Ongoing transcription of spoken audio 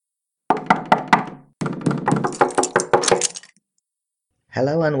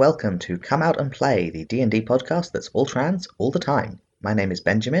Hello and welcome to Come Out and Play, the D&D podcast that's all trans all the time. My name is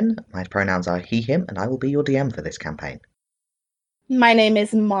Benjamin, my pronouns are he, him, and I will be your DM for this campaign. My name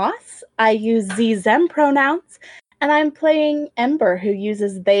is Moss. I use ze, them pronouns, and I'm playing Ember, who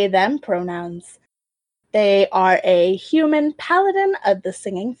uses they, them pronouns. They are a human paladin of the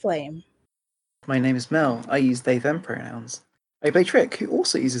Singing Flame. My name is Mel. I use they, them pronouns. I play Trick, who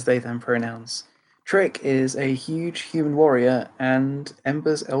also uses they, them pronouns. Trick is a huge human warrior and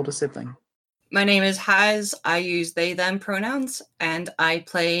Ember's elder sibling. My name is Haz. I use they, them pronouns, and I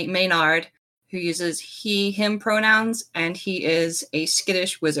play Maynard, who uses he, him pronouns, and he is a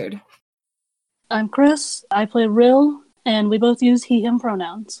skittish wizard. I'm Chris. I play Rill, and we both use he, him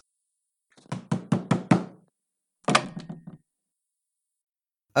pronouns.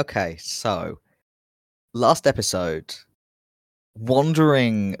 Okay, so last episode,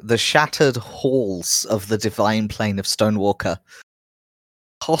 wandering the shattered halls of the divine plane of Stonewalker,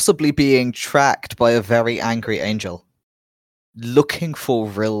 possibly being tracked by a very angry angel, looking for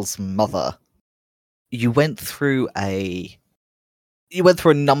Rill's mother. You went through a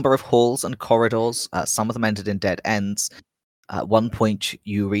number of halls and corridors. Some of them ended in dead ends. At one point,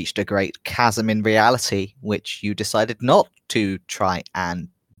 you reached a great chasm in reality, which you decided not to try and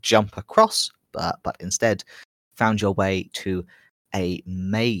jump across, but instead found your way to a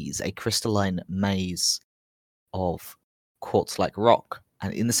maze, a crystalline maze of quartz-like rock,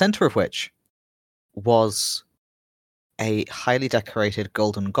 and in the center of which was a highly decorated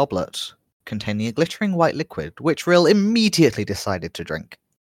golden goblet containing a glittering white liquid, which Rill immediately decided to drink.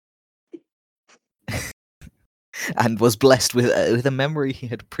 And was blessed with a memory he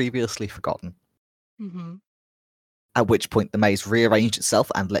had previously forgotten. Mm-hmm. At which point the maze rearranged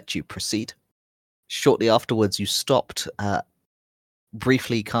itself and let you proceed. Shortly afterwards, you stopped,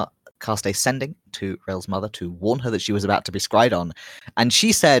 briefly cast a sending to Rill's mother to warn her that she was about to be scryed on, and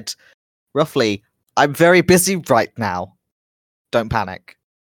she said, roughly, "I'm very busy right now. Don't panic,"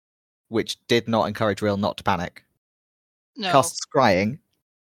 which did not encourage Rill not to panic. No. Cast scrying,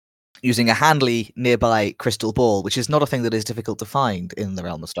 using a handily nearby crystal ball, which is not a thing that is difficult to find in the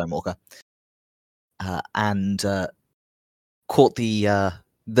realm of Stonewalker, and caught the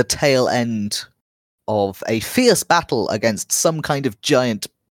tail end of a fierce battle against some kind of giant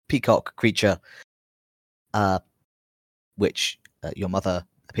peacock creature, which your mother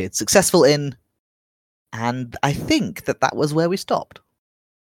appeared successful in, and I think that was where we stopped.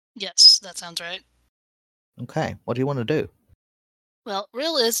 Yes, that sounds right. Okay, what do you want to do? Well,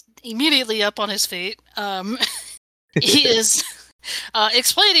 Rill is immediately up on his feet. He is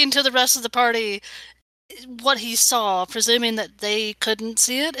explaining to the rest of the party what he saw, presuming that they couldn't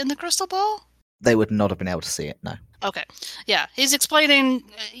see it in the crystal ball? They would not have been able to see it, no. Okay. Yeah, he's explaining,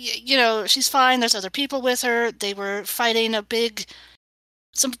 she's fine, there's other people with her, they were fighting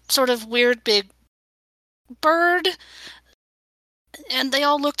some sort of weird big bird, and they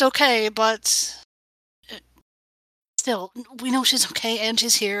all looked okay, but still, we know she's okay, and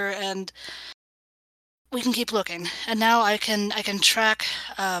she's here, and we can keep looking. And now I can track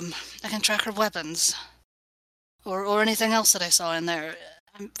her weapons, or anything else that I saw in there.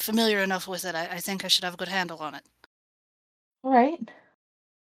 I'm familiar enough with it. I think I should have a good handle on it. All right.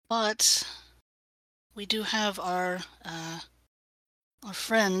 But we do have our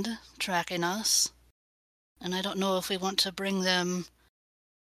friend tracking us, and I don't know if we want to bring them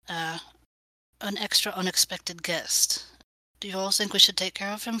an extra unexpected guest. Do you all think we should take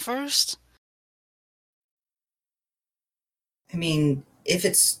care of him first? I mean, if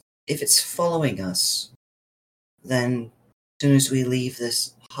it's following us, then as soon as we leave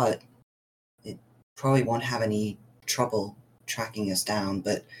this hut, it probably won't have any trouble tracking us down,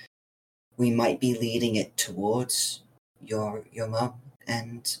 but we might be leading it towards your mum,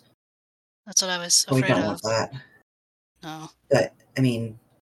 and That's what I was we afraid don't of. want that. No. But I mean,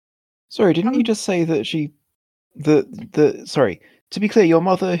 Sorry, didn't you just say that sorry, to be clear, your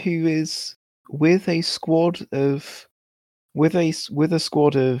mother, who is with a squad of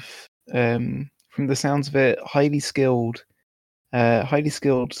from the sounds of it, highly skilled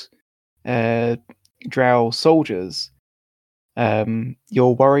drow soldiers,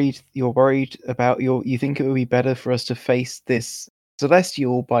 you're worried about you think it would be better for us to face this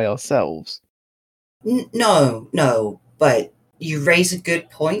celestial by ourselves? no, but you raise a good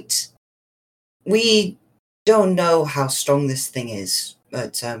point. We don't know how strong this thing is,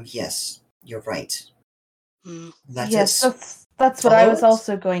 but yes, you're right. Yes, that's what I was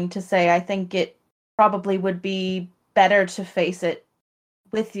also going to say. I think it probably would be better to face it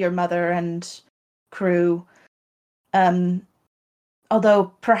with your mother and crew.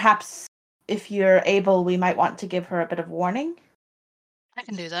 Although perhaps if you're able, we might want to give her a bit of warning. I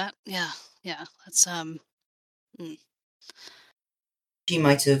can do that. Yeah. That's She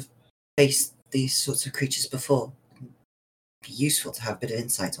might have faced these sorts of creatures before. It'd be useful to have a bit of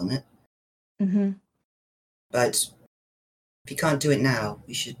insight on it. Mm-hmm. But if you can't do it now,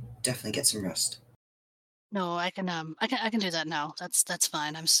 we should definitely get some rest. No, I can do that now. That's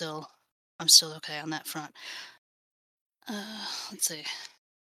fine. I'm still okay on that front. Let's see.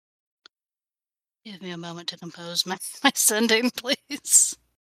 Give me a moment to compose my sending, please.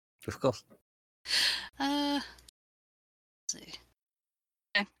 Of course. Let's see.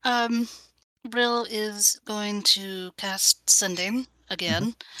 Okay. Brill is going to cast sending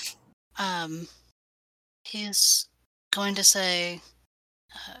again. He's going to say,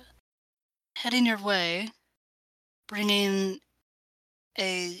 heading your way, bringing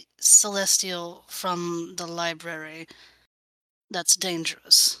a celestial from the library that's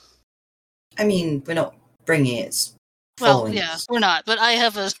dangerous. I mean, we're not bringing it. It's Well, following yeah, us. we're not, but I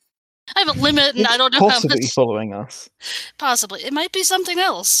have a limit, and I don't know how Possibly much. following us. Possibly, it might be something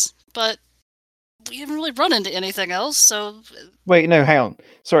else, but we haven't really run into anything else. So Wait, no, hang on.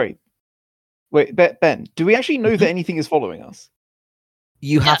 Sorry. Wait, Ben, do we actually know that anything is following us?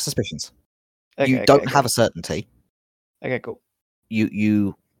 You have Yeah. suspicions. Okay, You don't have a certainty. Okay, cool.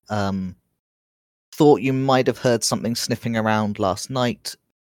 You thought you might have heard something sniffing around last night,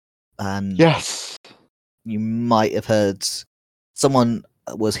 and Yes. you might have heard someone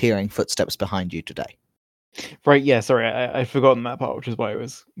was hearing footsteps behind you today. Right, yeah, sorry, I'd forgotten that part, which is why I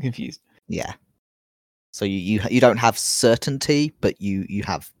was confused. Yeah. So you don't have certainty, but you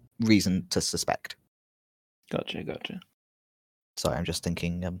have reason to suspect. Gotcha. Sorry, I'm just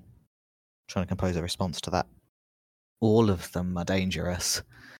thinking, trying to compose a response to that. All of them are dangerous.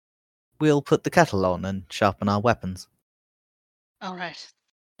 We'll put the kettle on and sharpen our weapons. all right,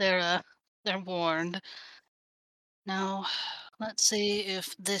 they're warned. Now, let's see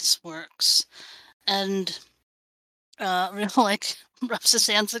if this works. And Real like rubs his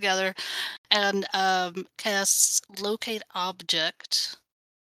hands together and casts locate object.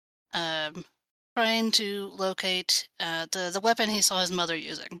 Trying to locate the weapon he saw his mother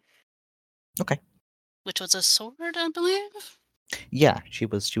using. Okay. Which was a sword, I believe. Yeah, she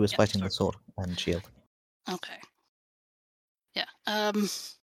was fighting sword. the sword and shield. Okay. Yeah.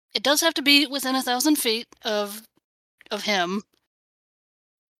 It does have to be within 1,000 feet of him.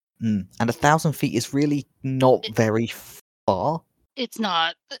 And 1,000 feet is really not very far. It's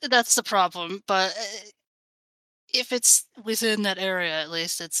not. That's the problem. But if it's within that area, at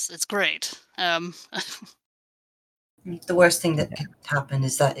least it's great. The worst thing that could happen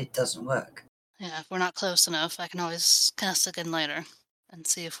is that it doesn't work. Yeah, if we're not close enough, I can always cast again later and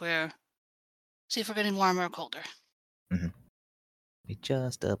see if we're getting warmer or colder. Let me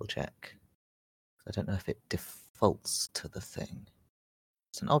just double check. I don't know if it defaults to the thing.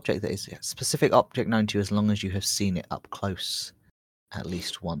 It's an object that is a specific object known to you as long as you have seen it up close at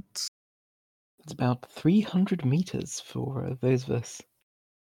least once. It's about 300 meters for those of us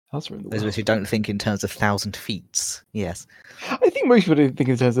elsewhere in the Those of world. us who don't think in terms of 1,000 feet. Yes. I think most people don't think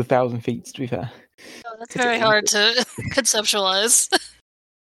in terms of 1,000 feet, to be fair. Oh, that's very hard to conceptualize.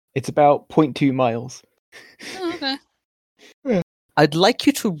 It's about 0.2 miles. Oh, okay. I'd like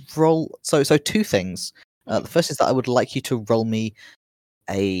you to roll... So two things. The first is that I would like you to roll me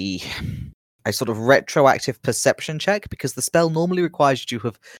a sort of retroactive perception check, because the spell normally requires you to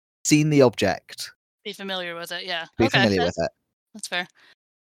have seen the object. Be familiar with it, yeah. Be Okay, familiar with it. That's fair.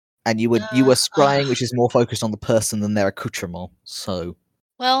 And you were scrying, which is more focused on the person than their accoutrement. So,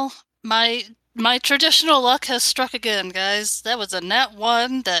 Well, my traditional luck has struck again, guys. That was a nat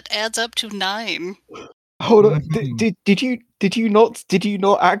 1 that adds up to 9. Hold on. Did you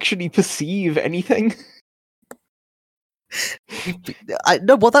not actually perceive anything?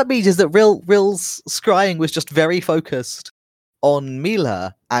 no. What that means is that Rill's scrying was just very focused on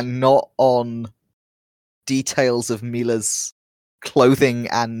Mila and not on details of Mila's clothing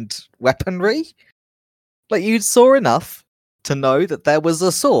and weaponry. Like, you saw enough to know that there was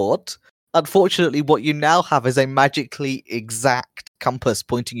a sword. Unfortunately, what you now have is a magically exact compass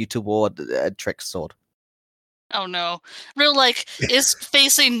pointing you toward a trick sword. Oh no. Real is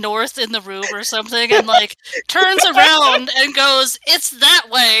facing north in the room or something and turns around and goes, "It's that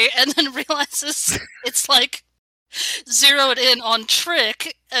way," and then realizes it's zeroed in on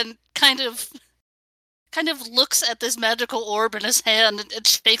Trick and kind of looks at this magical orb in his hand and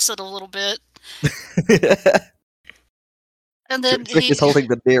shakes it a little bit. And then Trick is holding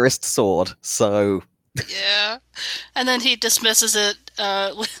the nearest sword, so yeah. And then he dismisses it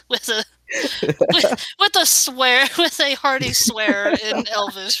with a hearty swear in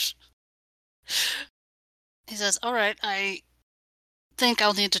Elvish. He says, "All right, think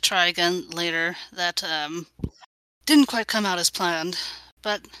I'll need to try again later. That didn't quite come out as planned,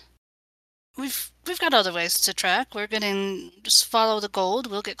 but we've got other ways to track. We're getting just follow the gold.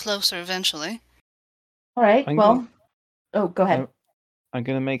 We'll get closer eventually. All right. I'm Well, gonna- oh, go ahead. I'm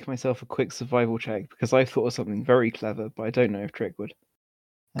going to make myself a quick survival check because I thought of something very clever, but I don't know if Trick would.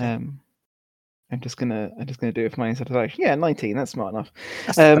 I'm just gonna do it for my own satisfaction. Yeah, 19. That's smart enough.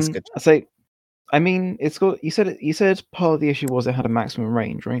 That's good. So, I mean, it's got. You said part of the issue was it had a maximum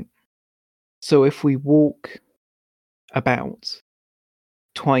range, right? So if we walk about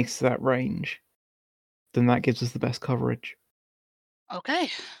twice that range, then that gives us the best coverage. Okay.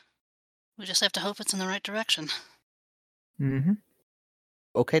 We just have to hope it's in the right direction. Mm-hmm.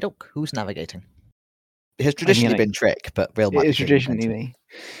 Okay, doke. Who's navigating? It has traditionally been Trick, but Real might It is be feeling traditionally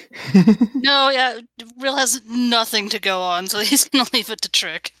inventive. me. No, yeah, Real has nothing to go on, so he's gonna leave it to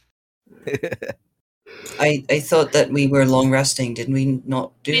Trick. I thought that we were long resting. Did we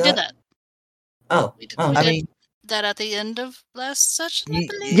not do We that? did that. Oh, We did, oh, we I did mean, that at the end of last session, I Ye-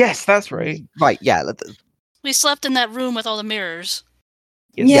 believe. Yes, that's right. right, yeah. We slept in that room with all the mirrors.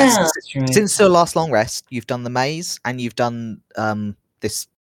 Yes. yeah, Yes. that's right. Since the last long rest, you've done the maze and you've done this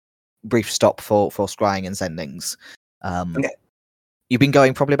brief stop for scrying and sendings. Okay. You've been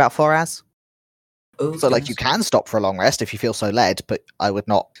going probably about 4 hours. Oh, So, like, you goodness. can stop for a long rest if you feel so led, but I would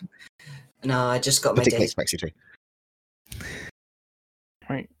not No, I just got my particularly days. expect you to.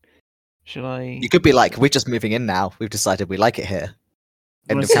 Right. Should I? You could be like, we're just moving in now. We've decided we like it here.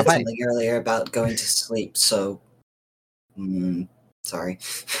 End Someone of said campaign. something earlier about going to sleep, so sorry.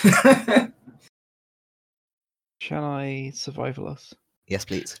 Shall I survival us? Yes,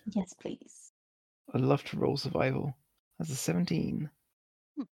 please. Yes, please. I'd love to roll survival. That's a 17.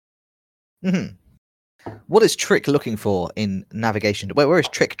 hmm What is Trick looking for in navigation? Where is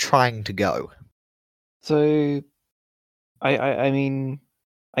Trick trying to go? So, I mean,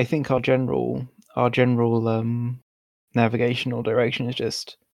 I think our general navigational direction is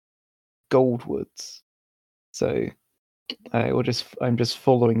just Goldwoods. So, I'm just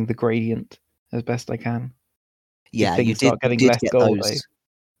following the gradient as best I can. Yeah, you things did, start getting you did less get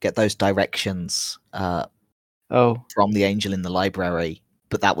gold, those directions Oh, from the angel in the library,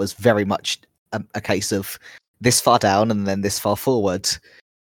 but that was very much a case of this far down and then this far forward.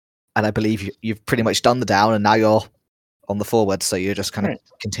 And I believe you've pretty much done the down, and now you're on the forward, so you're just kind Right.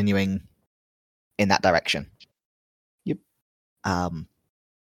 of continuing in that direction. Yep. Um,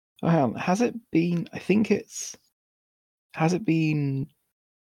 oh, hang on. Has it been? I think it's. Has it been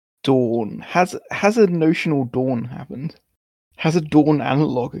dawn? Has a notional dawn happened? Has a dawn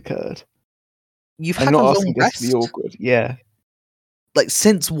analog occurred? you've I'm had a not long asking this rest. to be awkward. Yeah. Like,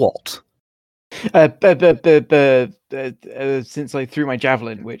 since what? Since I threw my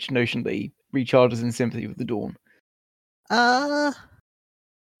javelin, which notionally recharges in sympathy with the dawn.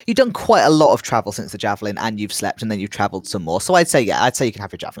 You've done quite a lot of travel since the javelin, and you've slept, and then you've travelled some more. So I'd say you can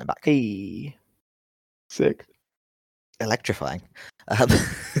have your javelin back. Hey, sick. Electrifying,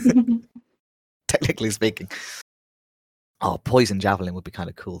 technically speaking. Oh, poison javelin would be kind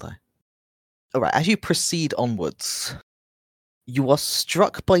of cool, though. All right, as you proceed onwards, you are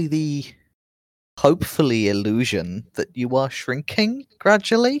struck by the hopefully illusion that you are shrinking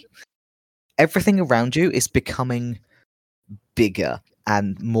gradually. Everything around you is becoming bigger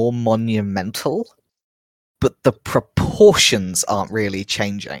and more monumental, but the proportions aren't really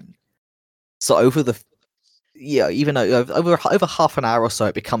changing. So even over half an hour or so,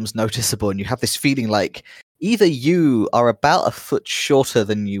 it becomes noticeable, and you have this feeling like either you are about a foot shorter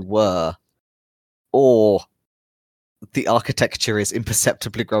than you were, or the architecture is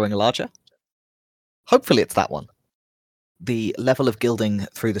imperceptibly growing larger. Hopefully it's that one. The level of gilding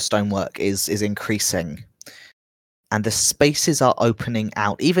through the stonework is increasing, and the spaces are opening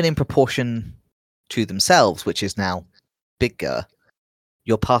out, even in proportion to themselves, which is now bigger.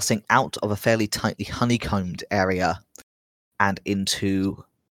 You're passing out of a fairly tightly honeycombed area and into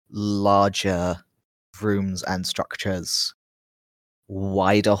larger rooms and structures,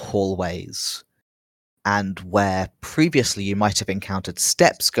 wider hallways, and where previously you might have encountered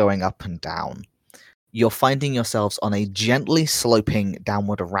steps going up and down, you're finding yourselves on a gently sloping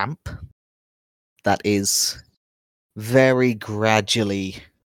downward ramp that is very gradually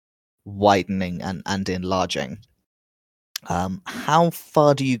widening and enlarging. How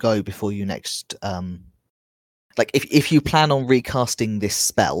far do you go before you next if you plan on recasting this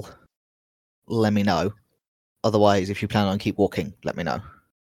spell, let me know. Otherwise, if you plan on keep walking, let me know.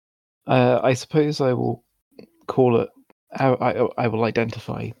 I suppose I will call it. I will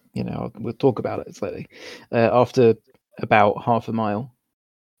identify. We'll talk about it slightly. After about half a mile,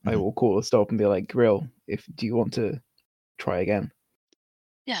 I will call a stop and be like, "Grill, do you want to try again?"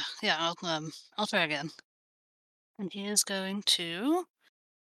 Yeah, I'll try again. And he is going to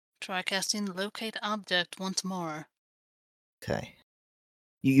try casting locate object once more. Okay.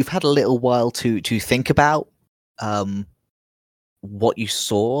 You've had a little while to think about what you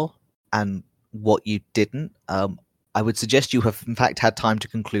saw and what you didn't. I would suggest you have in fact had time to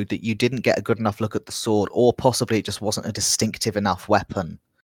conclude that you didn't get a good enough look at the sword, or possibly it just wasn't a distinctive enough weapon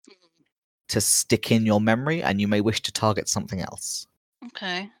to stick in your memory, and you may wish to target something else.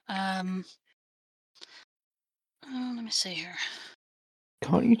 Okay. Let me see here.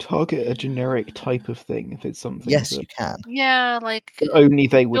 Can't you target a generic type of thing if it's something Yes, that you can. Yeah, like only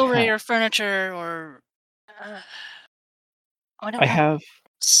they would jewelry have? or furniture or I don't I know, have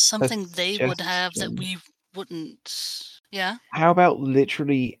something they would have that suggestion. we wouldn't. Yeah. How about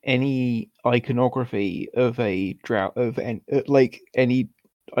literally any iconography of a drought like any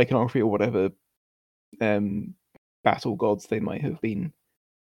iconography or whatever battle gods they might have been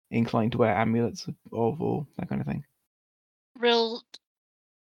inclined to wear amulets of, or that kind of thing. Real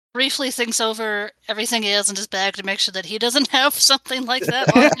briefly thinks over everything he has in his bag to make sure that he doesn't have something like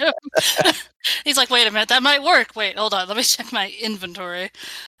that on him. He's like, wait a minute, that might work. Wait, hold on, let me check my inventory.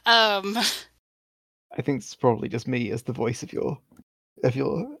 I think it's probably just me as the voice of your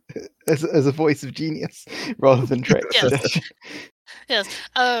as a voice of genius rather than trick. Yes.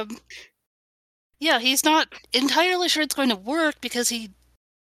 Yeah, he's not entirely sure it's going to work because he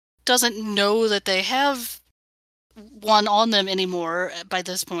doesn't know that they have one on them anymore by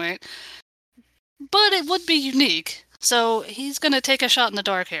this point. But it would be unique. So he's going to take a shot in the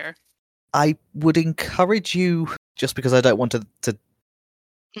dark here. I would encourage you, just because I don't want to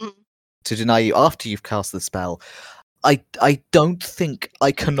deny you after you've cast the spell, I don't think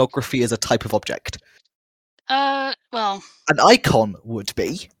iconography is a type of object. Well, an icon would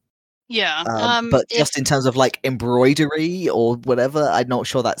be. Yeah. But just in terms of like embroidery or whatever, I'm not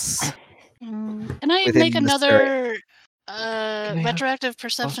sure that's. Can I within make the another I have retroactive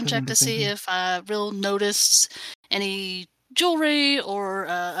perception check to see if Rill noticed any jewelry or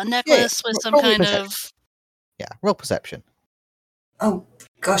a necklace with some roll me kind perception. of. Yeah, roll perception. Oh,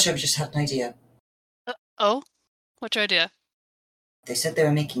 gosh, I've just had an idea. Oh? What's your idea? They said they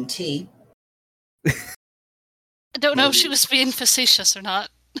were making tea. I don't know if she was being facetious or not.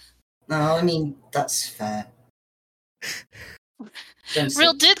 No, I mean, that's fair.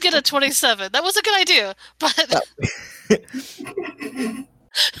 Rill did get a 27. That was a good idea, but.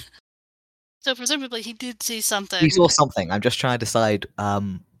 So presumably he did see something. He saw something. I'm just trying to decide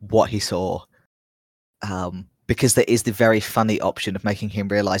what he saw. Because there is the very funny option of making him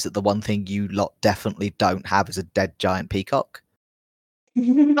realise that the one thing you lot definitely don't have is a dead giant peacock.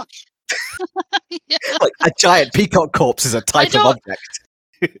 Yeah. Like a giant peacock corpse is a type of object.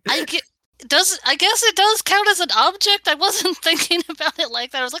 I guess it does count as an object. I wasn't thinking about it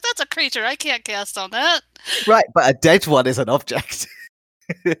like that. I was like, that's a creature. I can't cast on that. Right, but a dead one is an object.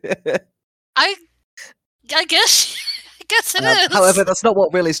 I guess it is. However, that's not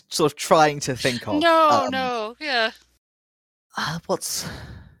what Will is sort of trying to think of. No, yeah. What's...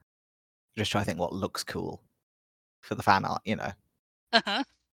 Just trying to think what looks cool for the fan art, you know. Uh-huh.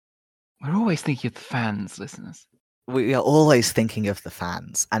 We're always thinking of the fans, listeners. We are always thinking of the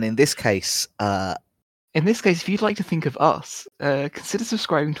fans, and in this case, if you'd like to think of us, consider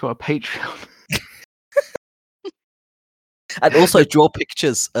subscribing to our Patreon. And also draw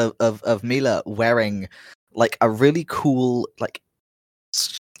pictures of Mila wearing like a really cool, like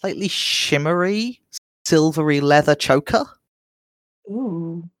slightly shimmery, silvery leather choker.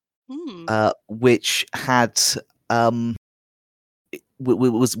 Ooh. Which had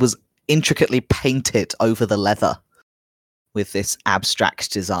was intricately painted over the leather with this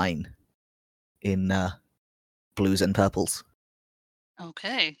abstract design in blues and purples.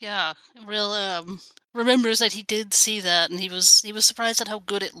 Okay, yeah. Rill remembers that he did see that, and he was surprised at how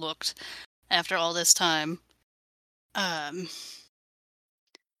good it looked after all this time.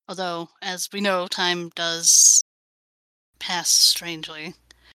 Although, as we know, time does pass strangely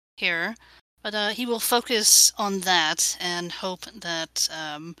here. But he will focus on that and hope that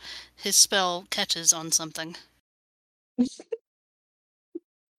his spell catches on something.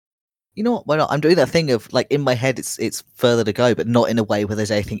 You know what? Why not? I'm doing that thing of like in my head, it's further to go, but not in a way where there's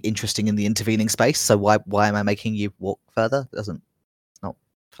anything interesting in the intervening space. So why am I making you walk further? It's not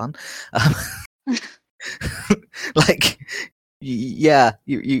fun. Like, yeah,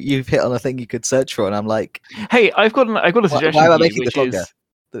 you've hit on a thing you could search for, and I'm like, hey, I've got a suggestion. Why am I for you, making this longer?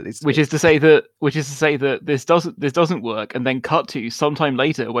 Which is to say that this doesn't work, and then cut to sometime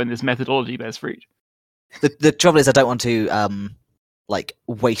later when this methodology bears fruit. The trouble is, I don't want to like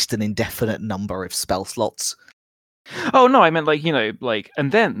waste an indefinite number of spell slots Oh no, I meant like,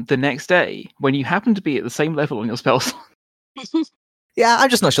 and then the next day, when you happen to be at the same level on your spell slot. Yeah, I'm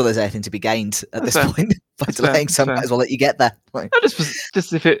just not sure there's anything to be gained at That's this fair. point by That's delaying, fair, so that's might as well let you get there. Like, No,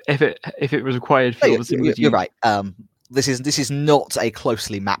 just if it was required for no, obviously because you're right. This is not a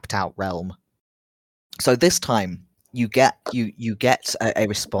closely mapped out realm. So this time you get a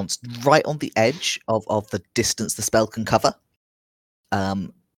response right on the edge of the distance the spell can cover.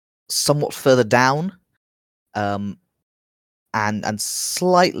 Somewhat further down, and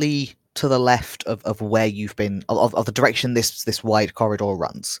slightly to the left of where you've been of the direction this wide corridor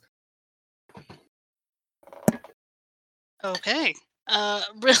runs. Okay.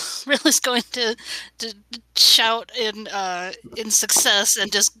 Rill is going to shout in success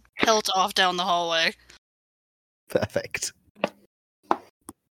and just pelt off down the hallway. Perfect.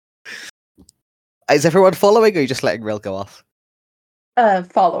 Is everyone following, or are you just letting Rill go off?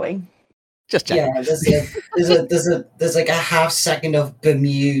 Following. Just checking. Yeah, there's like a half second of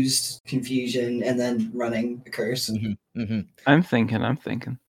bemused confusion, and then running occurs. Mm-hmm, mm-hmm. I'm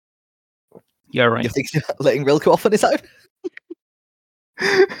thinking. Yeah, right. You're thinking about letting Rill go off on his own?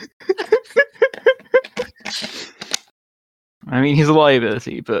 I mean, he's a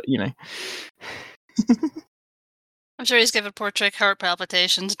liability, but I'm sure he's given poor Trick heart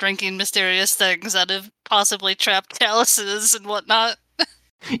palpitations, drinking mysterious things that have possibly trapped calluses and whatnot.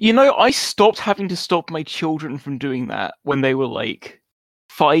 I stopped having to stop my children from doing that when they were like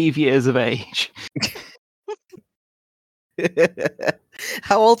 5 years of age.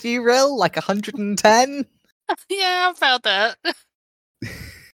 How old are you, Rill? Like 110? Yeah, about that.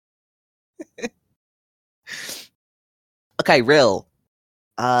 Okay, Rill.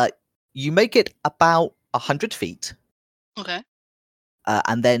 You make it about 100 feet. Okay.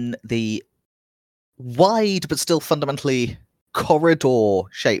 And then the wide but still fundamentally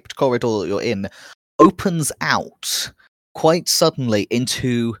corridor-shaped corridor that you're in opens out quite suddenly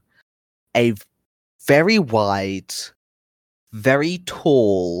into a very wide, very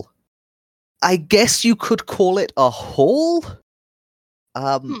tall, I guess you could call it a hall?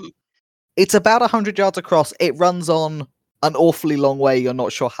 It's about 100 yards across. It runs on an awfully long way. You're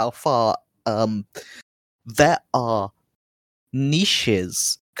not sure how far. There are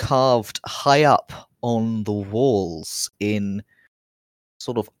niches carved high up on the walls in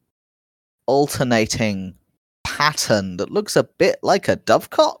sort of alternating pattern that looks a bit like a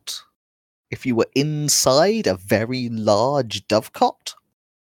dovecot. If you were inside a very large dovecot.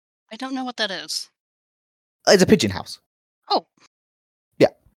 I don't know what that is. It's a pigeon house. Oh. Yeah.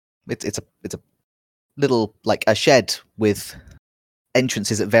 It's a little, like, a shed with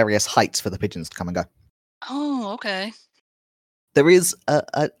entrances at various heights for the pigeons to come and go. Oh, okay. There is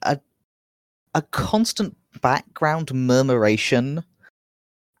a constant background murmuration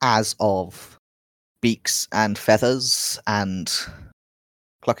as of beaks and feathers and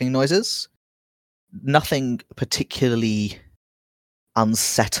clucking noises. Nothing particularly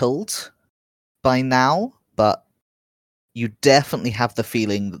unsettled by now, but you definitely have the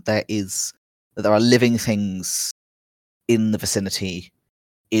feeling that there are living things in the vicinity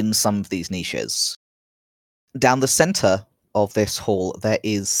in some of these niches. Down the center of this hall, there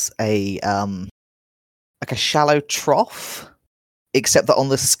is a shallow trough, except that on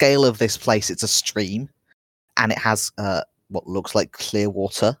the scale of this place, it's a stream, and it has what looks like clear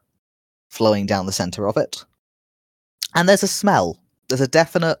water flowing down the center of it. And there's a smell. There's a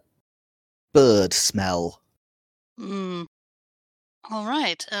definite bird smell. All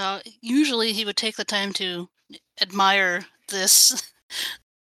right. Usually he would take the time to admire this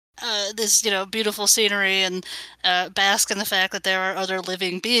this beautiful scenery and bask in the fact that there are other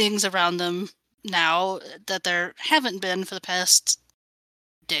living beings around them now that there haven't been for the past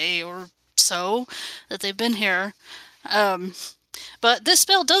day or so that they've been here. But this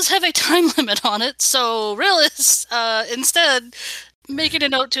spell does have a time limit on it, so Rill is instead making a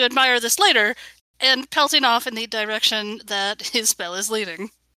note to admire this later and pelting off in the direction that his spell is leading.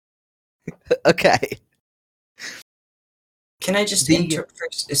 Okay. Can I just interrupt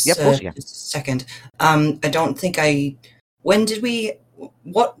first? Yep, of course you can. Just a second. I don't think what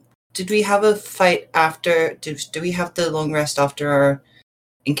did we have a fight after? Do we have the long rest after our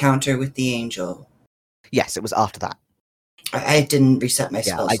encounter with the angel? Yes, it was after that. I didn't reset my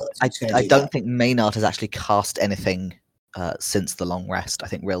spell. I don't think Maynard has actually cast anything since the long rest. I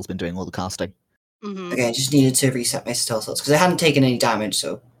think Rill's been doing all the casting. Mm-hmm. Okay, I just needed to reset my spell slots because I hadn't taken any damage.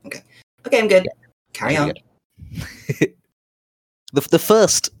 So okay, I'm good. Yeah. Carry on. The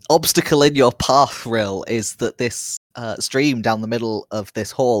first obstacle in your path, Rill, is that this stream down the middle of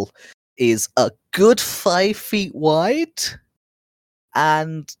this hall is a good 5 feet wide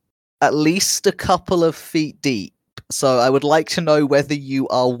and at least a couple of feet deep. So I would like to know whether you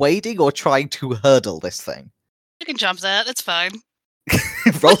are wading or trying to hurdle this thing. We can jump that. It's fine.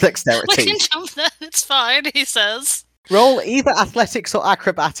 Roll We dexterity. can jump that. It's fine, he says. Roll either athletics or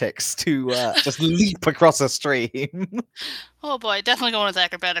acrobatics to just leap across a stream. Oh boy, definitely going with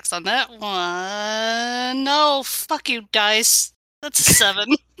acrobatics on that one. No, fuck you, dice. That's a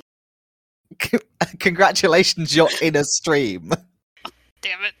 7. Congratulations, you're in a stream.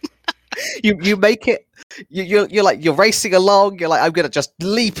 Damn it. You make it. You're like you're racing along. You're like I'm gonna just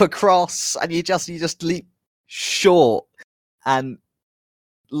leap across, and you just leap short and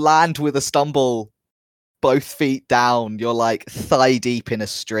land with a stumble, both feet down. You're like thigh deep in a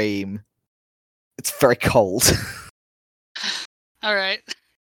stream. It's very cold. All right.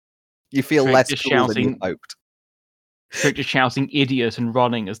 You feel Trick less just cool than you shouting. hoped. Trick just shouting idiot and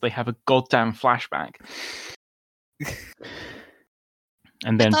running as they have a goddamn flashback.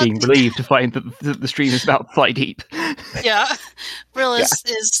 And then being relieved to find that the stream is about thigh deep. Yeah. Rill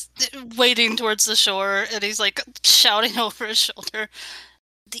is wading towards the shore, and he's like shouting over his shoulder.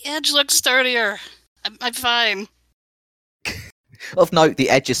 The edge looks sturdier. I'm fine. Of note, the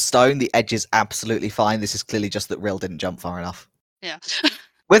edge is stone. The edge is absolutely fine. This is clearly just that Rill didn't jump far enough. Yeah.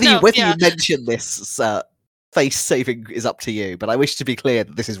 Whether No, you yeah. mention this face saving is up to you, but I wish to be clear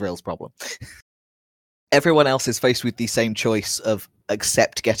that this is Rill's problem. Everyone else is faced with the same choice of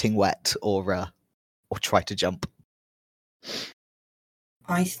accept getting wet or try to jump.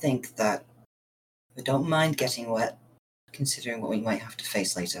 I think that I don't mind getting wet, considering what we might have to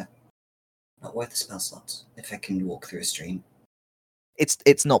face later. Not worth the spell slots if I can walk through a stream.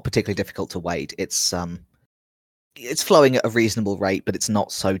 It's not particularly difficult to wade. It's flowing at a reasonable rate, but it's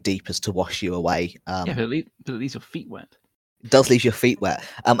not so deep as to wash you away. Yeah, but at least your feet wet. It does leave your feet wet.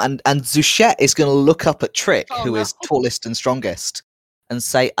 And Zuchet is going to look up at Trick, who is tallest and strongest, and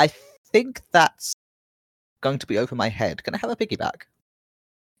say, I think that's going to be over my head. Can I have a piggyback?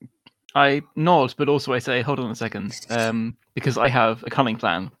 I nod, but also I say, hold on a second, because I have a cunning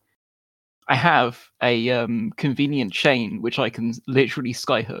plan. I have a convenient chain which I can literally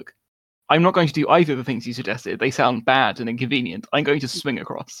skyhook. I'm not going to do either of the things you suggested. They sound bad and inconvenient. I'm going to swing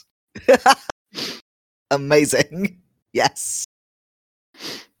across. Amazing. Yes.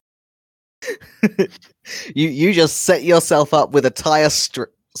 you just set yourself up with a tire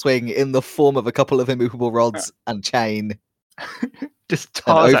swing in the form of a couple of immovable rods and chain. Just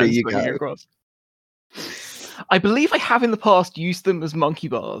over Tarzan you swinging go. across. I believe I have in the past used them as monkey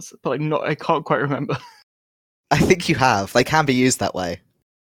bars, but I can't quite remember. I think you have. They can be used that way.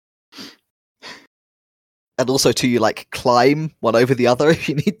 And also to climb one over the other if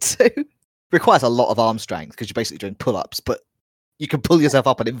you need to. Requires a lot of arm strength because you're basically doing pull-ups, but you can pull yourself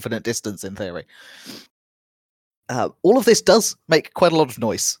up an infinite distance in theory. All of this does make quite a lot of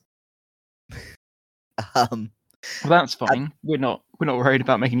noise. Well, that's fine. We're not worried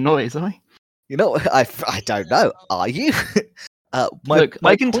about making noise, are we? You know, I don't know. Are you? Look,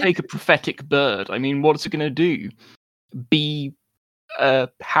 I can take a prophetic bird. I mean, what's it going to do? Be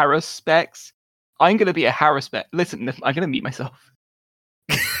Haruspex? I'm going to be a Haruspex. Listen, I'm going to mute myself.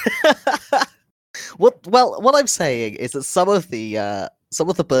 What I'm saying is that some of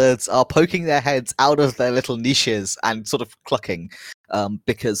the birds are poking their heads out of their little niches and sort of clucking,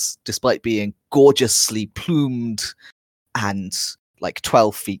 because despite being gorgeously plumed and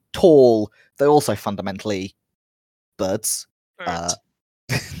 12 feet tall, they're also fundamentally birds.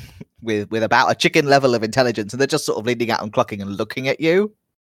 With about a chicken level of intelligence, and they're just sort of leaning out and clucking and looking at you.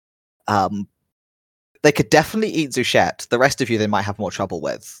 They could definitely eat Zuchet. The rest of you they might have more trouble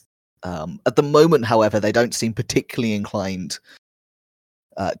with. At the moment, however, they don't seem particularly inclined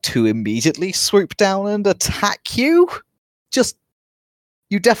to immediately swoop down and attack you. Just,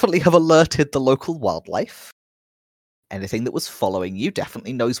 you definitely have alerted the local wildlife. Anything that was following you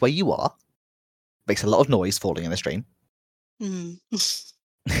definitely knows where you are. Makes a lot of noise falling in the stream.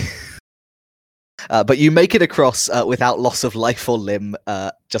 But you make it across without loss of life or limb,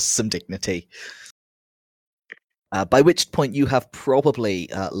 just some dignity. By which point you have probably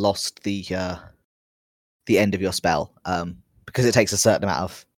lost the end of your spell, because it takes a certain amount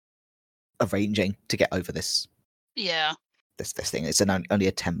of arranging to get over this. Yeah. This thing. It's only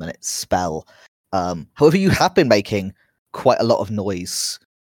a 10-minute spell. However, you have been making quite a lot of noise.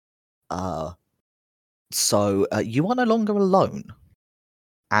 So you are no longer alone.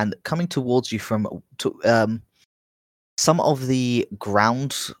 And coming towards you from some of the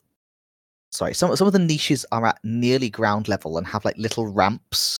ground... Sorry, some of the niches are at nearly ground level and have little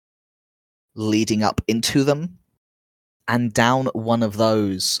ramps leading up into them. And down one of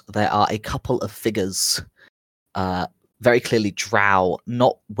those, there are a couple of figures very clearly drow,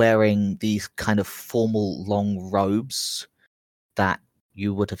 not wearing these kind of formal long robes that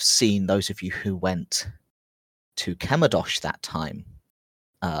you would have seen, those of you who went to Kemadosh that time,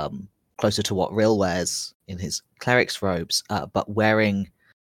 closer to what Rill wears in his cleric's robes, but wearing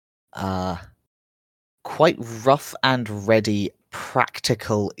quite rough and ready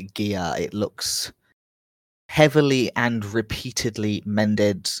practical gear. It looks heavily and repeatedly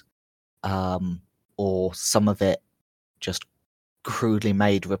mended, or some of it just crudely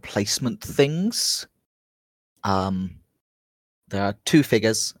made replacement things. There are two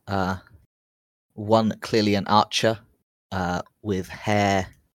figures, one clearly an archer, with hair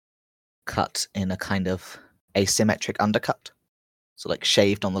cut in a kind of asymmetric undercut, so like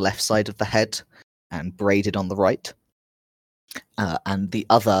shaved on the left side of the head and braided on the right, and the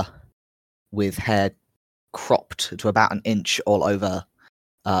other with hair cropped to about an inch all over,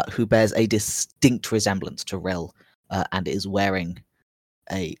 who bears a distinct resemblance to Rill, and is wearing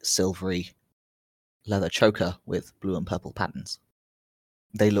a silvery leather choker with blue and purple patterns.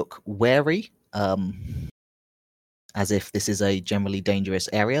 They look wary, as if this is a generally dangerous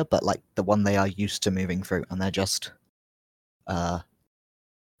area, but like the one they are used to moving through, and they're just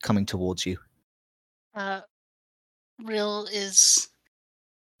coming towards you. Rill's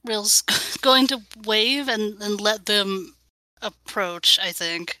going to wave and let them approach, I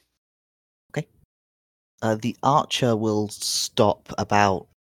think. Okay. The archer will stop about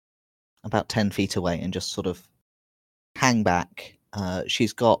 10 feet away and just sort of hang back.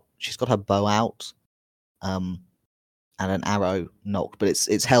 She's got her bow out, and an arrow knocked, but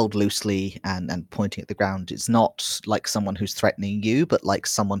it's held loosely and pointing at the ground. It's not like someone who's threatening you, but like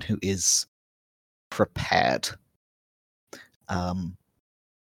someone who is prepared.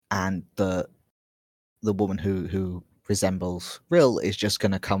 And the woman who resembles Rill is just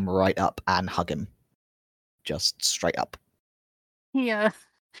going to come right up and hug him, just straight up. Yeah,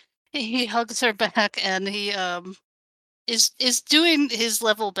 he hugs her back, and he is doing his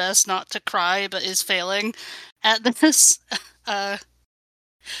level best not to cry, but is failing at this. And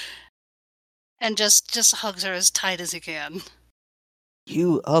just hugs her as tight as he can.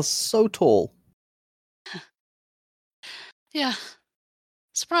 You are so tall. Yeah.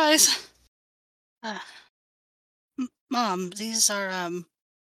 Surprise. Mom, these are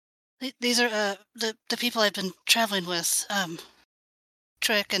the people I've been traveling with.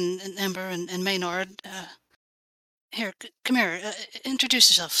 Trick and Ember and Maynard. Here, come here. Introduce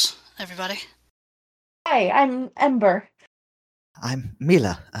yourselves, everybody. Hi, I'm Ember. I'm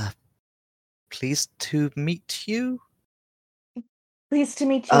Mila. Pleased to meet you. Pleased to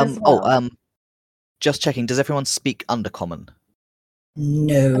meet you as well. Just checking. Does everyone speak Undercommon?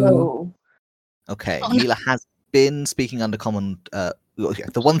 No. Oh. Okay, Oh, no. Mila has been speaking Undercommon.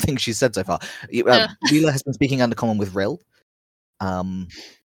 The one thing she said so far, Mila has been speaking Undercommon with Rill.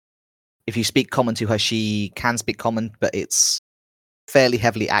 If you speak Common to her, she can speak Common, but it's fairly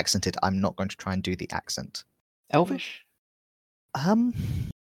heavily accented. I'm not going to try and do the accent. Elvish?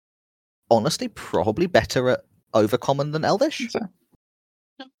 Honestly, probably better at Overcommon than Elvish. So,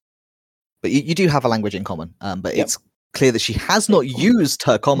 But you do have a language in Common. But Yep. it's clear that she has not used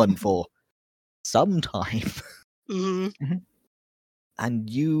her Common for some time. Mm-hmm. And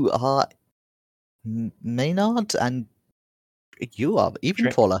you are Maynard, and you are even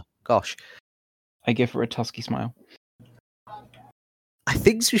Trick. taller. Gosh. I give her a tusky smile. I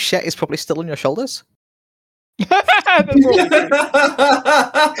think Zuchet is probably still on your shoulders. That's probably true.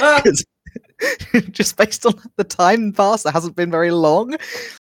 'Cause just based on the time past, that hasn't been very long.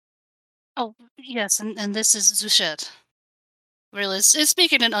 Oh, yes, and this is Zuchet. Rill is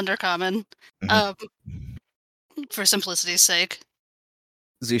speaking in Undercommon, for simplicity's sake.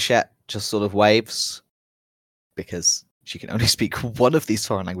 Zuchet just sort of waves, because she can only speak one of these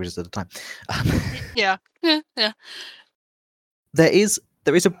foreign languages at a time. Yeah. There is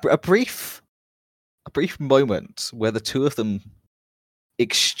a brief moment where the two of them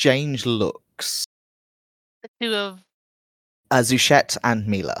exchange looks. The two of Zuchet and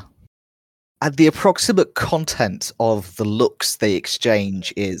Mila. And the approximate content of the looks they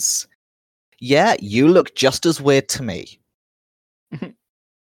exchange is, yeah, you look just as weird to me.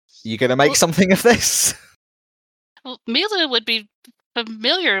 You gonna make something of this? well, Mila would be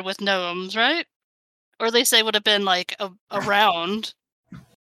familiar with gnomes, right? Or at least they would have been like around,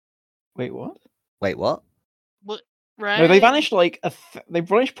 Wait, what? Wait, what? right? No, they vanished they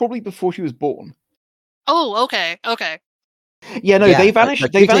vanished probably before she was born. Oh, okay. Yeah, no, Yeah, they but vanished. to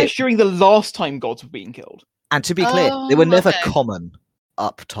They be clear- vanished during the last time gods were being killed. And to be clear, they were never okay. common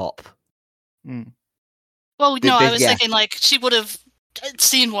up top. Well, no, They- I was yeah. thinking like she would have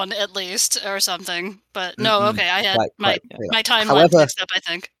seen one at least or something. But no, okay, I had Quite my timeline However, mixed up, I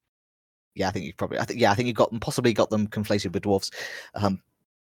think. yeah, I think you probably. I think you got them, possibly got them conflated with dwarves.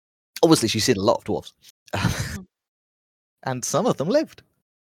 Obviously, she's seen a lot of dwarves, and some of them lived.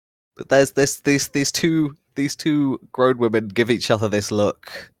 But there's these two grown women give each other this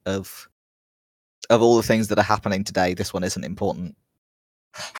look of all the things that are happening today. This one isn't important.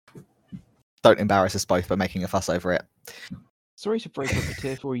 Don't embarrass us both by making a fuss over it. Sorry to break up the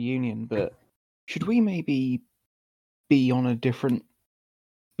tier 4 union, but should we maybe be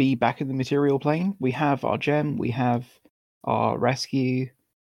back in the material plane? We have our gem, we have our rescue.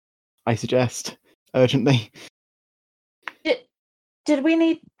 I suggest urgently. Did we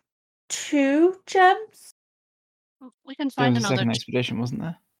need 2 gems? We can There find was a another. second expedition, wasn't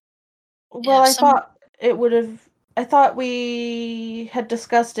there? Well, Yeah, I thought we had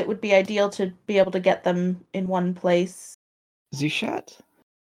discussed it would be ideal to be able to get them in one place. Zushat?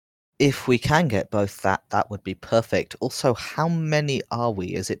 If we can get both, that would be perfect. Also, how many are we?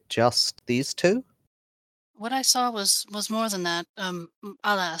 Is it just these two? What I saw was more than that. I'll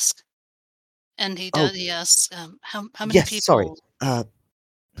ask. And he Oh. does. He asks, how many Yes, people? sorry.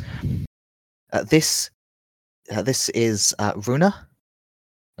 This is Runa.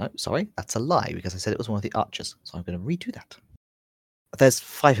 No, sorry, that's a lie because I said it was one of the archers. So I'm going to redo that. There's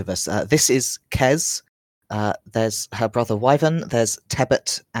 5 of us. This is Kez. There's her brother Wyvern. There's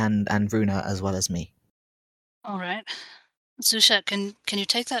Tebet and Runa as well as me. All right. Zushat, can you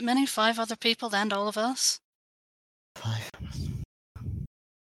take that many? 5 other people and all of us? 5.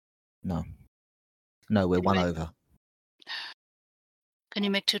 No, we're Can you one make- over. Can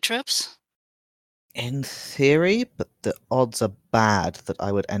you make 2 trips? In theory, but the odds are bad that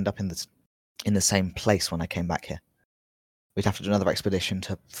I would end up in the same place when I came back here. We'd have to do another expedition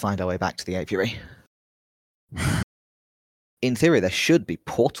to find our way back to the aviary. In theory, there should be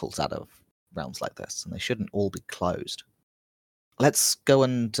portals out of realms like this, and they shouldn't all be closed. Let's go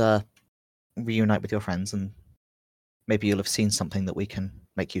and reunite with your friends, and maybe you'll have seen something that we can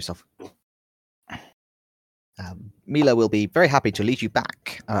make use of. Mila will be very happy to lead you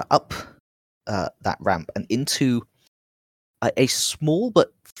back up that ramp and into a small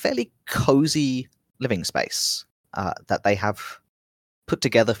but fairly cozy living space that they have put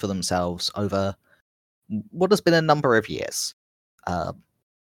together for themselves over what has been a number of years.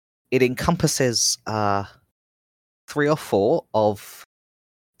 It encompasses 3 or 4 of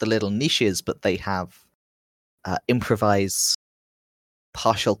the little niches, but they have improvised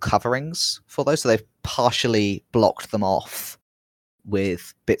partial coverings for those, so they've partially blocked them off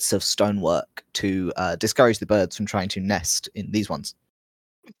with bits of stonework to discourage the birds from trying to nest in these ones,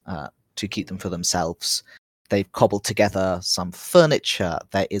 to keep them for themselves. They've cobbled together some furniture.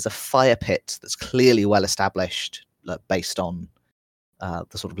 There is a fire pit that's clearly well established based on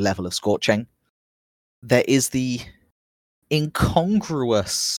the sort of level of scorching. There is the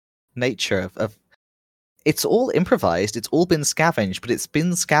incongruous nature of it's all improvised, it's all been scavenged, but it's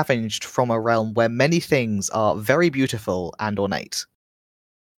been scavenged from a realm where many things are very beautiful and ornate.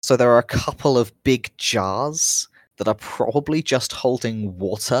 So there are a couple of big jars that are probably just holding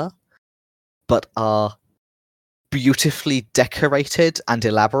water, but are beautifully decorated and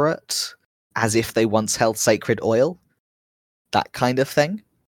elaborate, as if they once held sacred oil. That kind of thing.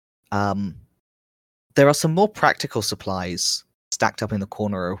 There are some more practical supplies stacked up in the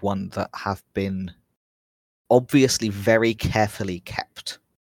corner of one that have been obviously very carefully kept.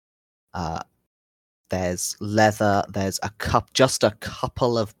 There's leather, there's just a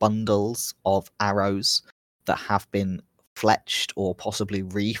couple of bundles of arrows that have been fletched or possibly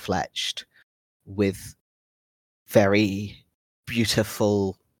refletched with very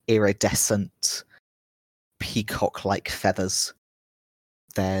beautiful, iridescent, peacock-like feathers.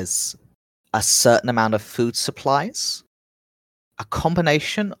 There's a certain amount of food supplies, a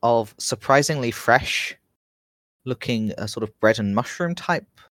combination of surprisingly fresh looking sort of bread and mushroom type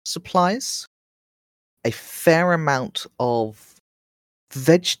supplies, a fair amount of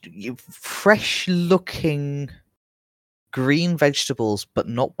fresh looking green vegetables, but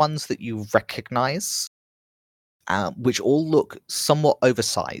not ones that you recognize, which all look somewhat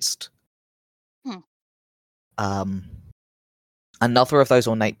oversized. Another of those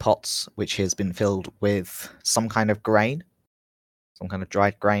ornate pots, which has been filled with some kind of grain, some kind of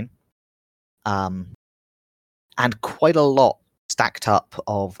dried grain, and quite a lot stacked up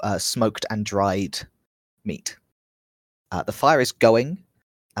of smoked and dried meat. The fire is going,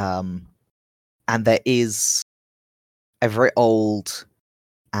 and there is a very old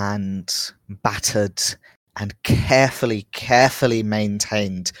and battered and carefully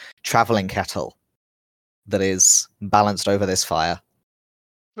maintained traveling kettle that is balanced over this fire.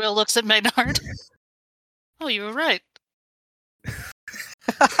 Will looks at Maynard. Oh, you were right.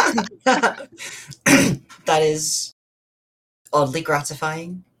 That is oddly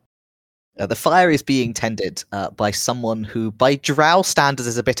gratifying. The fire is being tended by someone who, by drow standards,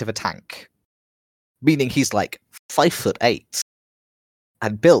 is a bit of a tank. Meaning he's like 5'8"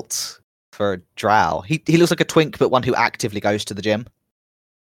 and built for a drow. He looks like a twink, but one who actively goes to the gym.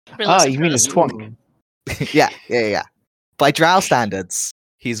 Will looks at you mean a Chris. twunk? Yeah. By drow standards,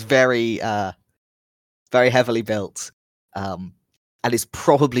 he's very heavily built, and is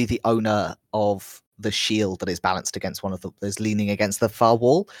probably the owner of the shield that is balanced against is leaning against the far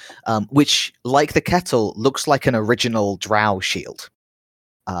wall, which, like the kettle, looks like an original drow shield.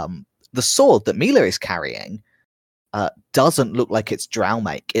 The sword that Mila is carrying doesn't look like it's drow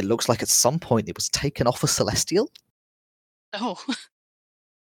make. It looks like at some point it was taken off a celestial. Oh,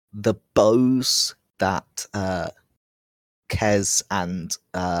 The bows that Kez and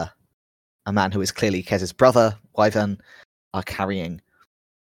a man who is clearly Kez's brother, Wyvern, are carrying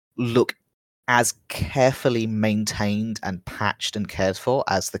look as carefully maintained and patched and cared for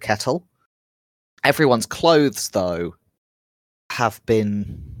as the kettle. Everyone's clothes, though, have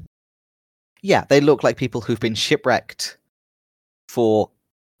been... Yeah, they look like people who've been shipwrecked for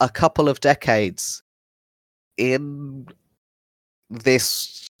a couple of decades in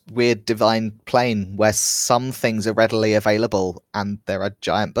this weird divine plane where some things are readily available and there are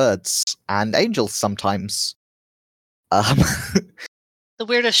giant birds and angels sometimes. the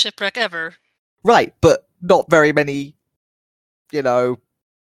weirdest shipwreck ever. Right, but not very many,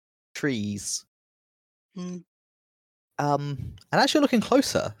 trees. Hmm. And as you're looking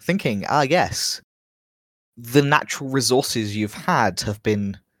closer, thinking, yes, the natural resources you've had have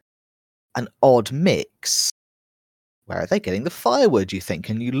been an odd mix. Where are they getting the firewood, you think?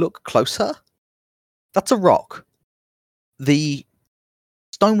 And you look closer? That's a rock. The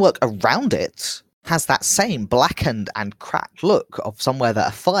stonework around it has that same blackened and cracked look of somewhere that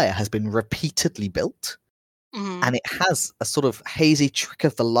a fire has been repeatedly built. Mhm. And it has a sort of hazy trick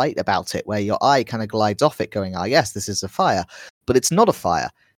of the light about it where your eye kind of glides off it going, yes, this is a fire. But it's not a fire.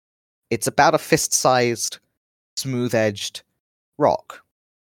 It's about a fist-sized, smooth-edged rock.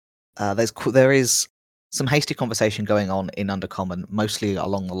 There is some hasty conversation going on in Undercommon, mostly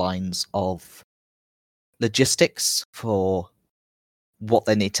along the lines of logistics for what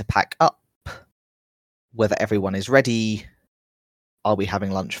they need to pack up, whether everyone is ready, are we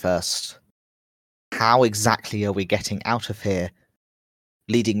having lunch first, how exactly are we getting out of here,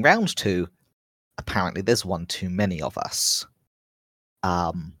 leading round to, apparently there's one too many of us.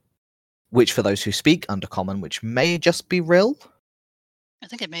 Which for those who speak Undercommon, which may just be Rill? I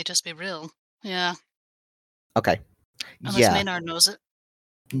think it may just be real. Yeah. Okay. Unless Yeah. Maynard knows it.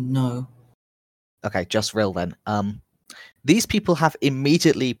 No. Okay, just Rill then. These people have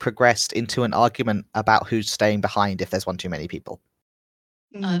immediately progressed into an argument about who's staying behind if there's one too many people.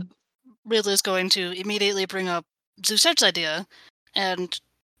 Real is going to immediately bring up Zuset's idea and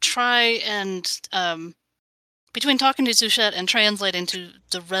try and, between talking to Zuchet and translating to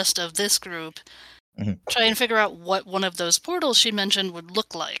the rest of this group, try and figure out what one of those portals she mentioned would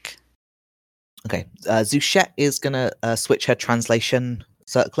look like. Okay, Zuchet is going to switch her translation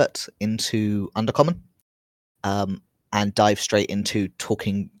circlet into Undercommon and dive straight into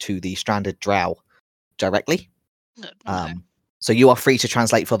talking to the stranded drow directly. Good, okay. So you are free to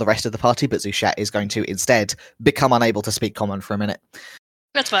translate for the rest of the party, but Zuchet is going to instead become unable to speak Common for a minute.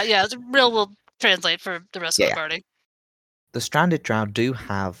 That's fine, yeah, Real will translate for the rest of the party. The stranded drow do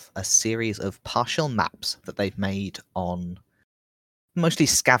have a series of partial maps that they've made on mostly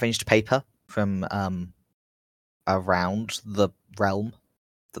scavenged paper from around the realm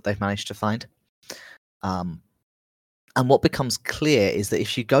that they've managed to find. And what becomes clear is that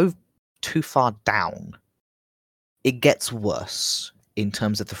if you go too far down, it gets worse in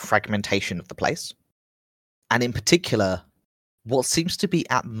terms of the fragmentation of the place. And in particular, what seems to be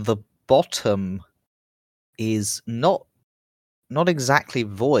at the bottom is not exactly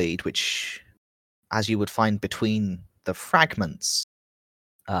void, which, as you would find between the fragments,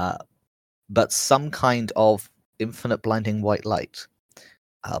 but some kind of infinite blinding white light.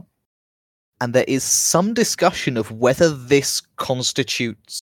 And there is some discussion of whether this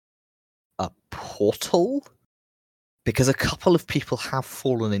constitutes a portal, because a couple of people have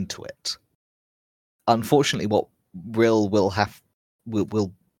fallen into it. Unfortunately, what Rill will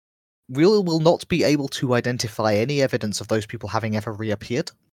not be able to identify any evidence of those people having ever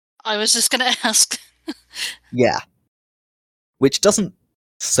reappeared. I was just going to ask. Yeah. Which doesn't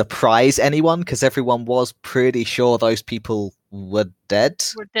surprise anyone, because everyone was pretty sure those people were dead.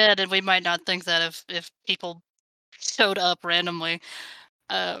 We're dead, and we might not think that if people showed up randomly.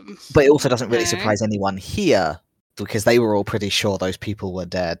 But it also doesn't really okay. surprise anyone here, because they were all pretty sure those people were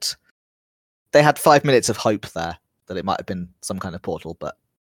dead. They had 5 minutes of hope there that it might have been some kind of portal, but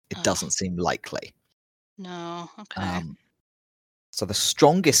it Oh. doesn't seem likely. No, okay. So the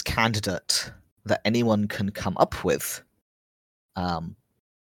strongest candidate that anyone can come up with,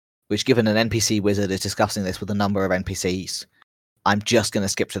 which given an NPC wizard is discussing this with a number of NPCs, I'm just going to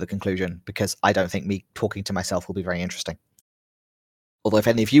skip to the conclusion because I don't think me talking to myself will be very interesting. Although if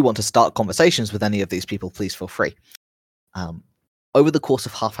any of you want to start conversations with any of these people, please feel free. Over the course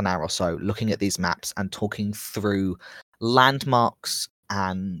of half an hour or so, looking at these maps and talking through landmarks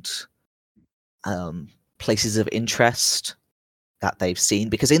and places of interest that they've seen,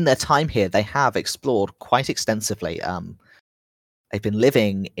 because in their time here, they have explored quite extensively. They've been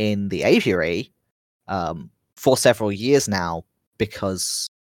living in the aviary for several years now because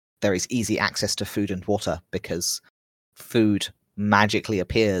there is easy access to food and water, because food magically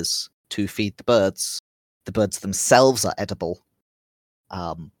appears to feed the birds. The birds themselves are edible.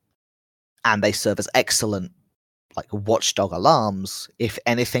 And they serve as excellent watchdog alarms if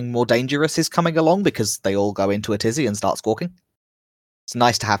anything more dangerous is coming along, because they all go into a tizzy and start squawking. It's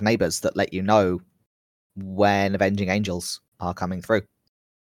nice to have neighbors that let you know when avenging angels are coming through.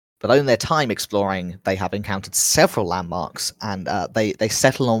 But in their time exploring, they have encountered several landmarks, and they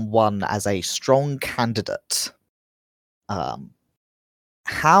settle on one as a strong candidate.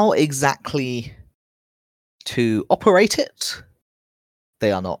 How exactly to operate it,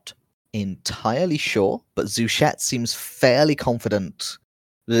 they are not entirely sure, but Zuchet seems fairly confident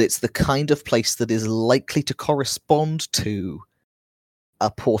that it's the kind of place that is likely to correspond to a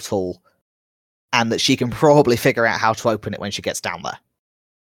portal, and that she can probably figure out how to open it when she gets down there.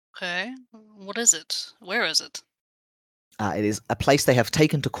 Okay. What is it? Where is it? It is a place they have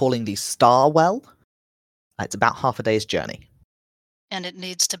taken to calling the Starwell. It's about half a day's journey. And it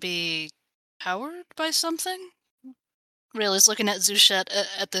needs to be powered by something? Really, is looking at Zuchet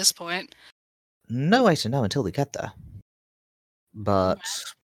at this point. No way to know until we get there. But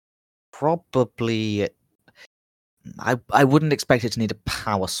probably... I wouldn't expect it to need a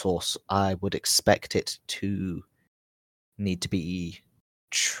power source. I would expect it to need to be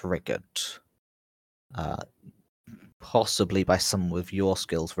triggered. Possibly by some of your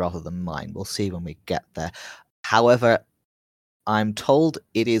skills rather than mine. We'll see when we get there. However, I'm told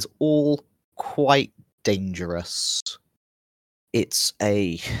it is all quite dangerous. It's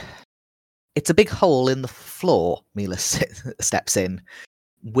a big hole in the floor, Mila steps in,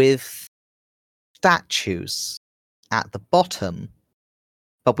 with statues at the bottom,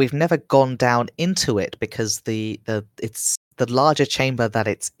 but we've never gone down into it because the larger chamber that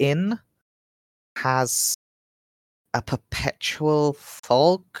it's in has a perpetual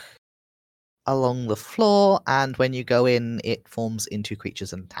fog along the floor, and when you go in, it forms into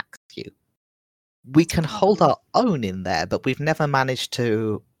creatures and attacks you. We can hold our own in there, but we've never managed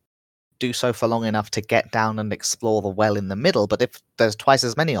to do so for long enough to get down and explore the well in the middle. But if there's twice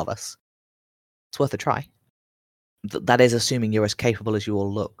as many of us, it's worth a try. That is assuming you're as capable as you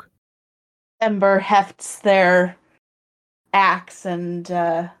all look. Ember hefts their axe and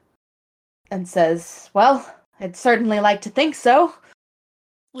says, "Well, I'd certainly like to think so."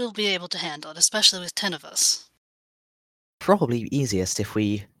 We'll be able to handle it, especially with 10 of us. Probably easiest if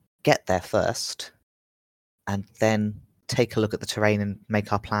we get there first, and then take a look at the terrain and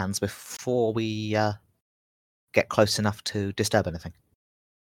make our plans before we get close enough to disturb anything.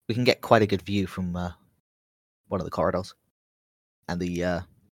 We can get quite a good view from one of the corridors, and the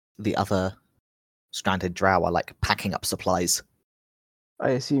other stranded drow are packing up supplies. I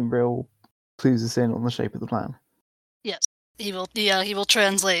assume Real clues us in on the shape of the plan. Yes, he will. Yeah, he will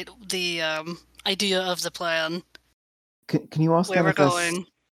translate the idea of the plan. Can you ask where them we're going?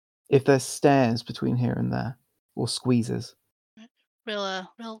 If there's stairs between here and there, or squeezes?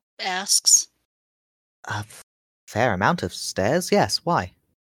 Real asks. A fair amount of stairs, yes. Why?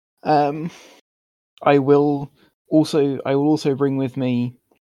 I will also bring with me.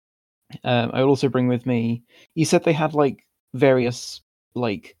 You said they had various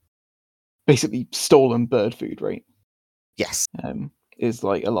basically stolen bird food, right? Yes. Is a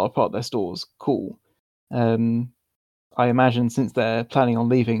large part of their stores. Cool. I imagine since they're planning on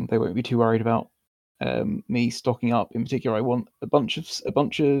leaving, they won't be too worried about me stocking up. In particular, I want a bunch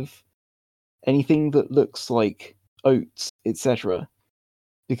of anything that looks like oats, etc.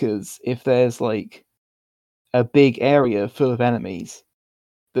 Because if there's a big area full of enemies,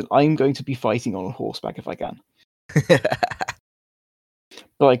 then I'm going to be fighting on horseback if I can.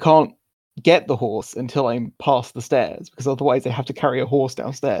 But I can't get the horse until I'm past the stairs, because otherwise I have to carry a horse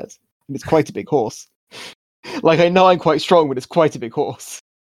downstairs. And it's quite a big horse. Like, I know I'm quite strong, but it's quite a big horse.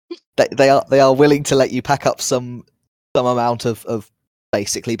 They are willing to let you pack up some amount of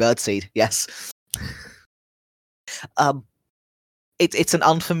basically birdseed. Yes. It's an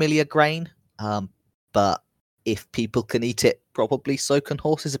unfamiliar grain. But if people can eat it, probably so can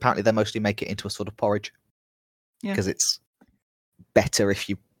horses. Apparently, they mostly make it into a sort of porridge. Yeah. Because it's better if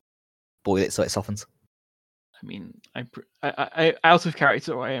you boil it so it softens. I mean, I out of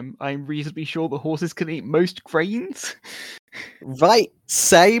character. I'm reasonably sure the horses can eat most grains. Right,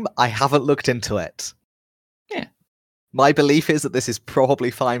 same. I haven't looked into it. Yeah. My belief is that this is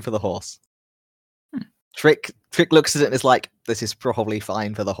probably fine for the horse. Trick looks at it and is like, this is probably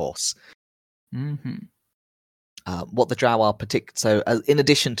fine for the horse. Mm-hmm. What the drow are so in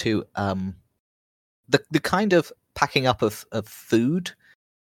addition to the kind of packing up of food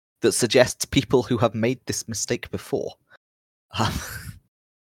that suggests people who have made this mistake before,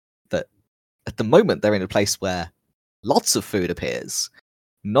 that at the moment they're in a place where lots of food appears.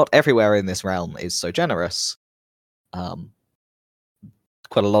 Not everywhere in this realm is so generous. Quite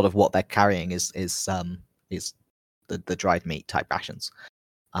a lot of what they're carrying is the dried meat type rations.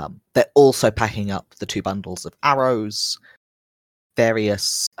 They're also packing up the 2 bundles of arrows,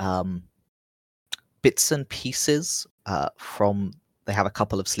 various bits and pieces from. They have a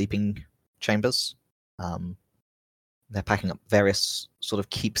couple of sleeping chambers. They're packing up various sort of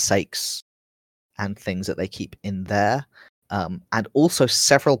keepsakes and things that they keep in there, and also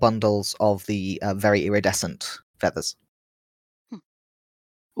several bundles of the very iridescent feathers.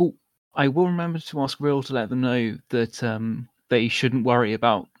 Oh, I will remember to ask Will to let them know that they shouldn't worry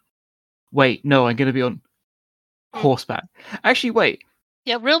about. Wait, no, I'm going to be on horseback. Actually, wait.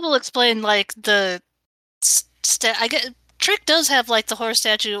 Yeah, Real will explain like the I get Trick does have like the horse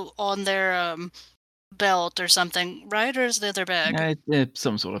statue on their belt or something, right? Or is it their bag?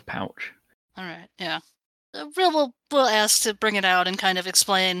 Some sort of pouch. All right, yeah. Real will ask to bring it out and kind of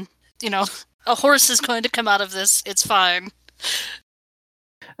explain. A horse is going to come out of this. It's fine.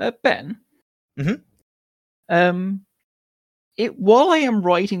 Ben. Mm-hmm. While I am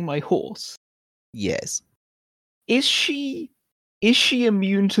riding my horse, Yes. is she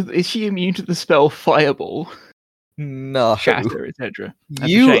immune to the spell Fireball, No. Shatter, etc.?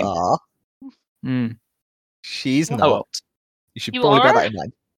 You are. She's Oh, not. well. You should You probably bear are? that in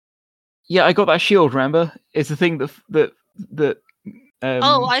mind. Yeah, I got that shield. Remember, it's the thing that.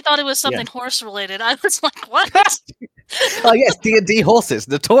 Oh, I thought it was something horse related. I was like, what? Oh yes, D&D horses,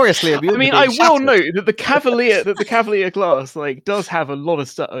 notoriously immune. I mean, to I being will shattered. note that the Cavalier class does have a lot of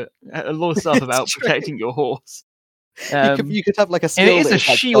stuff about It's true. protecting your horse. You could have like a And skill it is that a is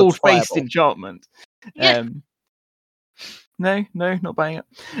like shield-based Fireball. enchantment. Yeah. No, not buying it.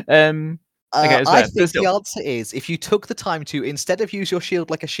 Okay, it's I bad, but think still. the answer is if you took the time to, instead of use your shield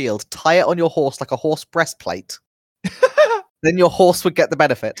like a shield, tie it on your horse like a horse breastplate, then your horse would get the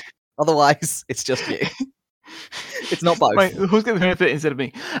benefit. Otherwise, it's just you. It's not both. Right, who's getting the benefit instead of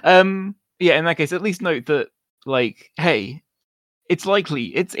me? Yeah, in that case, at least note that, like, hey, it's likely,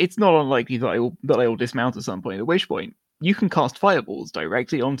 it's not unlikely that I will dismount at some point. At which point, you can cast fireballs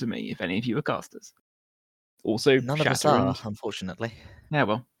directly onto me if any of you are casters. Also, None of us Shatter are, and... unfortunately. Yeah,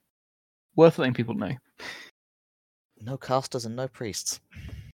 well, worth letting people know. No casters and no priests.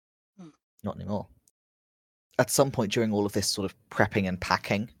 Hmm. Not anymore. At some point during all of this sort of prepping and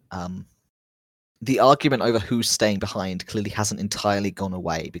packing, the argument over who's staying behind clearly hasn't entirely gone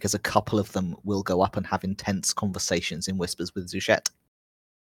away, because a couple of them will go up and have intense conversations in whispers with Zuchet,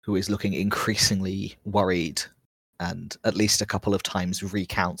 who is looking increasingly worried and at least a couple of times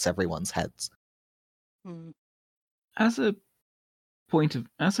recounts everyone's heads. As a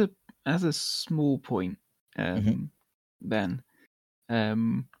small point, Ben, I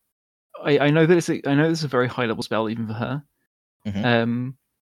know that it's a very high level spell even for her.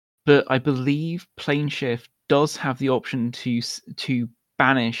 But I believe Plane Shift does have the option to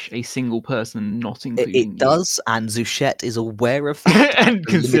banish a single person, not including It does, and Zuchet is aware of that and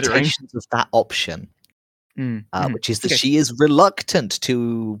the considering limitations of that option, which is that Okay. she is reluctant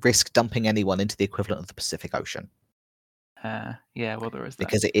to risk dumping anyone into the equivalent of the Pacific Ocean, yeah, well, there is that.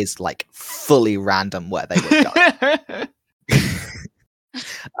 because it is like fully random where they would go.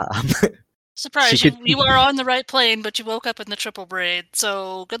 Surprise, She could- you are on the right plane, but you woke up in the triple braid,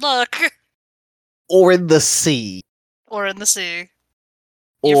 so good luck. Or in the sea, Or in the sea.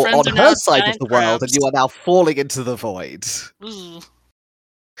 Your or friends on are now her side of giant the world, and crabs. you are now falling into the void. Ooh.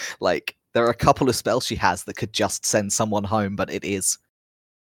 Like, there are a couple of spells she has that could just send someone home, but it is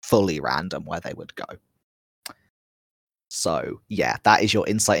fully random where they would go. So, yeah, that is your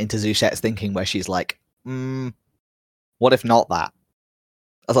insight into Zuchet's thinking, where she's like, what if not that?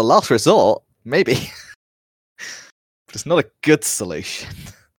 As a last resort, maybe. It's not a good solution.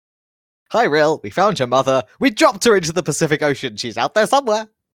 Hi, Rill. We found your mother. We dropped her into the Pacific Ocean. She's out there somewhere.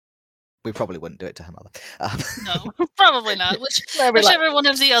 We probably wouldn't do it to her mother. No, probably not. Whichever one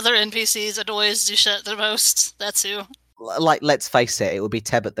of the other NPCs annoys Duchette the most, that's who. Let's face it, it would be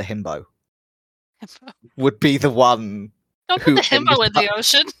Tebet the Himbo. Would be the one. Don't put the himbo in the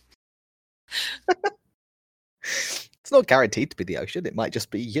ocean. It's not guaranteed to be the ocean. It might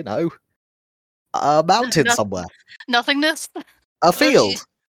just be, a mountain somewhere. Nothingness. A field.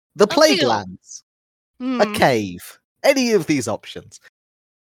 The Plague field. Lands. A cave. Any of these options.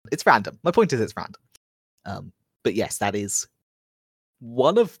 It's random. My point is it's random. But yes, that is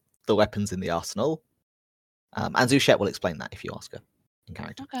one of the weapons in the arsenal. And Zuchet will explain that if you ask her in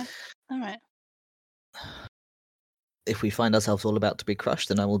character. Okay. All right. If we find ourselves all about to be crushed,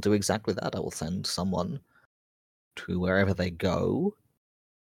 then I will do exactly that. I will send someone to wherever they go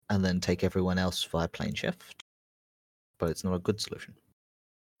and then take everyone else via plane shift. But it's not a good solution.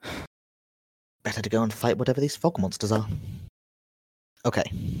 Better to go and fight whatever these fog monsters are. Okay.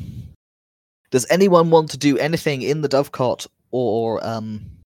 Does anyone want to do anything in the Dovecot or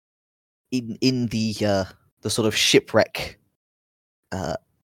in the sort of shipwreck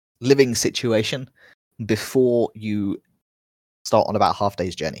living situation before you start on about half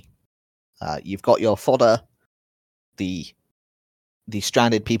day's journey? You've got your fodder. The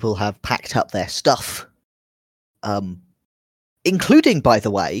stranded people have packed up their stuff, including, by the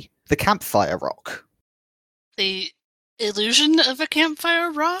way, the campfire rock. The illusion of a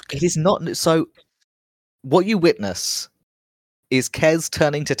campfire rock? It is not. So, what you witness is Kez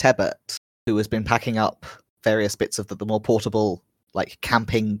turning to Tebet, who has been packing up various bits of the more portable, like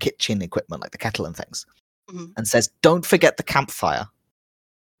camping kitchen equipment, like the kettle and things, and says, "Don't forget the campfire."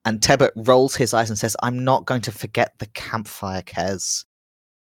 And Tebet rolls his eyes and says, "I'm not going to forget the campfire, Kez,"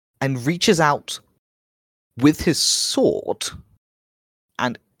 and reaches out with his sword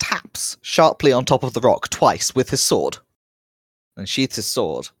and taps sharply on top of the rock twice with his sword, and sheaths his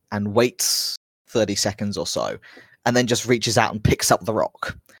sword and waits 30 seconds or so, and then just reaches out and picks up the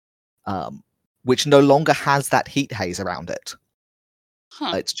rock, which no longer has that heat haze around it.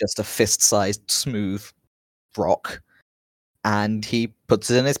 It's just a fist-sized, smooth rock, and he puts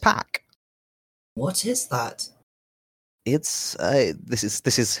it in his pack. What is that? It's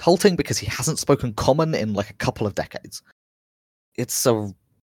this is halting because he hasn't spoken common in like a couple of decades. It's a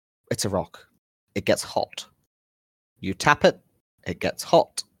rock. It gets hot. You tap it, it gets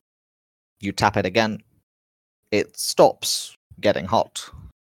hot. You tap it again, it stops getting hot.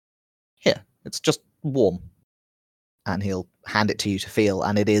 Here, it's just warm. And he'll hand it to you to feel,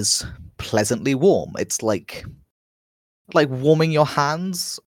 and it is pleasantly warm. It's like warming your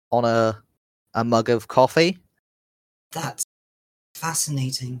hands on a mug of coffee. That's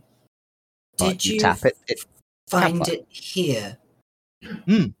fascinating. But Did you tap it, find campfire. it here?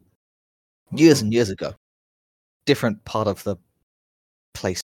 Years and years ago. Different part of the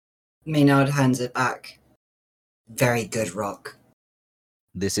place. Maynard hands it back. Very good rock.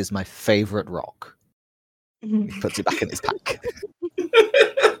 This is my favorite rock. He puts it back in his pack.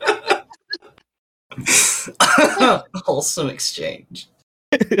 Wholesome exchange.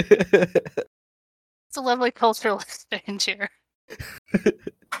 It's a lovely cultural exchange here.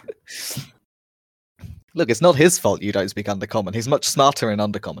 Look, it's not his fault you don't speak Undercommon. He's much smarter in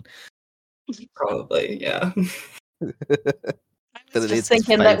Undercommon. Probably, yeah. I was just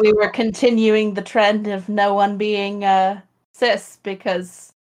thinking that we were continuing the trend of no one being cis, because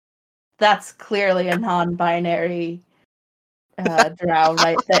that's clearly a non-binary drow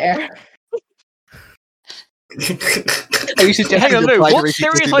right there. Hang on, no. What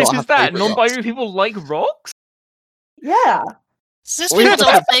stereotype is that? Non-binary people like rocks? Yeah. Cis people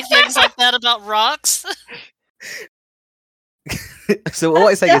don't say things like that about rocks. So what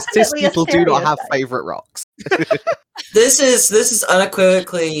I say is, cis Definitely a people do not have stereotype. favorite rocks. This is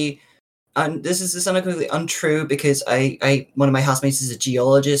unequivocally untrue, because I one of my housemates is a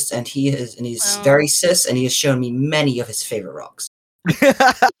geologist, and he's Oh. very cis, and he has shown me many of his favorite rocks.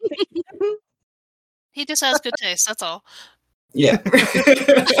 He just has good taste, that's all. Yeah.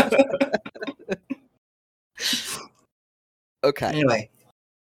 Okay. Anyway,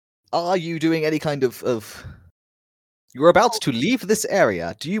 Are you doing any kind of... You're about to leave this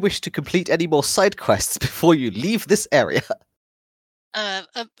area. Do you wish to complete any more side quests before you leave this area?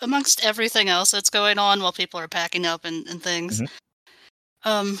 Amongst everything else that's going on while people are packing up and things,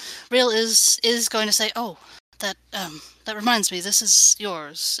 Real is going to say, "Oh, that reminds me, this is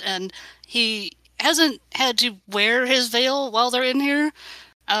yours." And he hasn't had to wear his veil while they're in here,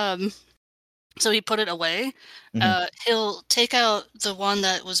 so he put it away. He'll take out the one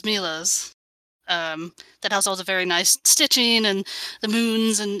that was Mila's, that has all the very nice stitching and the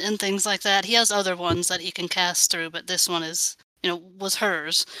moons and things like that. He has other ones that he can cast through, but this one is, was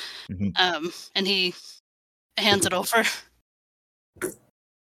hers. Mhm. And he hands it over.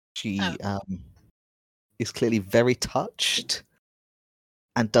 She Oh. is clearly very touched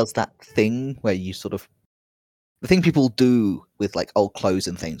and does that thing where you sort of the thing people do with like old clothes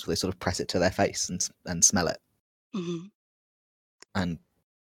and things where they sort of press it to their face and smell it hmm and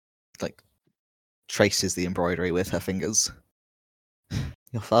like traces the embroidery with her fingers.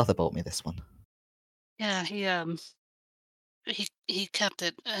 Your father bought me this one. Yeah, he kept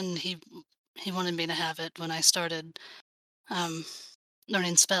it, and he wanted me to have it when I started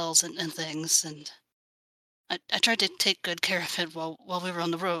learning spells and things, and I tried to take good care of it while we were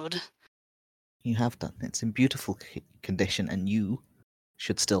on the road. You have done. It's in beautiful condition, and you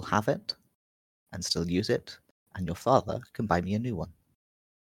should still have it and still use it, and your father can buy me a new one.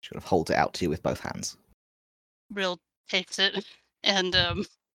 Should have hold it out to you with both hands. Real takes it and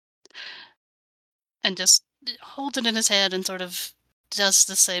just holds it in his hand and sort of does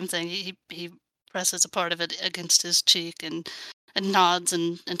the same thing. He presses a part of it against his cheek and nods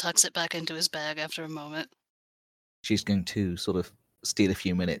and tucks it back into his bag after a moment. She's going to sort of steal a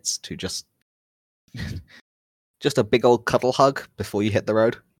few minutes to just a big old cuddle hug before you hit the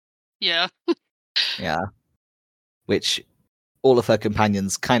road. Yeah. Yeah. Which all of her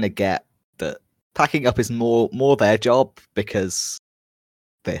companions kind of get that packing up is more their job because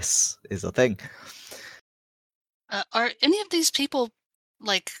this is a thing. Are any of these people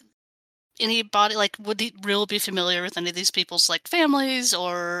like anybody like would the real be familiar with any of these people's like families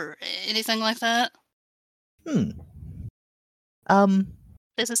or anything like that? This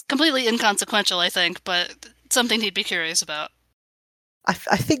is completely inconsequential, I think, but something he'd be curious about. I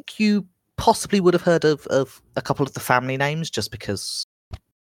think you possibly would have heard of a couple of the family names just because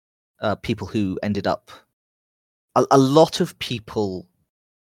people who ended up a lot of people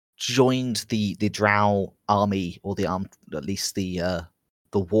joined the Drow army or at least the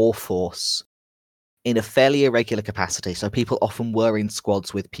war force in a fairly irregular capacity. So people often were in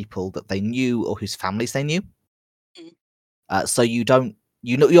squads with people that they knew or whose families they knew. So you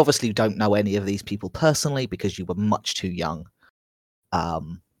obviously don't know any of these people personally because you were much too young.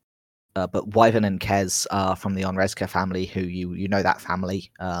 But Wyvern and Kez are from the Onrezka family, who you know that family.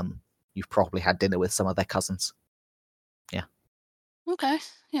 You've probably had dinner with some of their cousins. Yeah. Okay.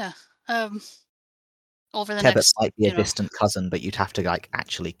 Yeah. Over the Tebet next, might be a distant cousin, but you'd have to like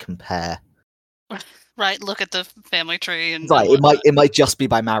actually compare. Right. Look at the family tree and Right. It might just be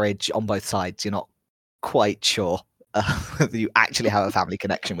by marriage on both sides. You're not quite sure whether you actually have a family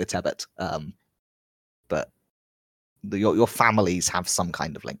connection with Tebet. But your families have some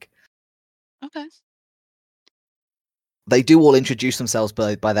kind of link. Okay. They do all introduce themselves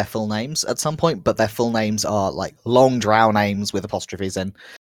by their full names at some point, but their full names are like long Drow names with apostrophes in.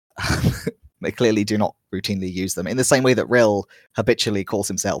 They clearly do not routinely use them in the same way that Rill habitually calls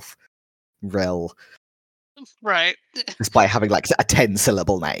himself Rill. Right. Despite having like a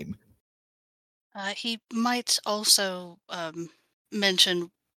 10-syllable name. He might also mention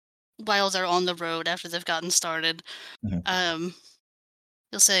while they're on the road after they've gotten started. Mhm.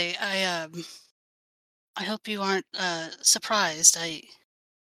 He'll say, I hope you aren't surprised.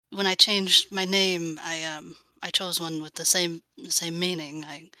 When I changed my name, I chose one with the same meaning.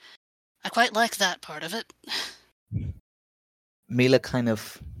 I quite like that part of it. Mila kind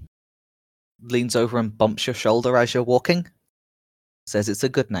of leans over and bumps your shoulder as you're walking. Says it's a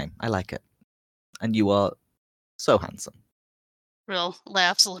good name. I like it. And you are so handsome. Rill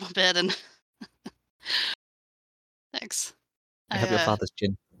laughs a little bit and thanks. You have your father's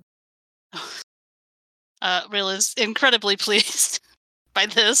gin. Rill is incredibly pleased by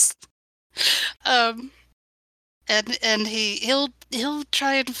this. And he'll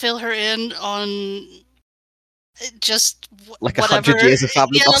try and fill her in on just like whatever. 100 years of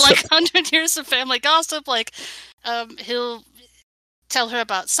family gossip. Like 100 years of family gossip. Like, he'll tell her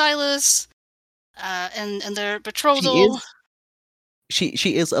about Silas, and their betrothal.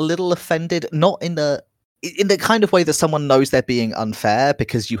 She is a little offended, not in the kind of way that someone knows they're being unfair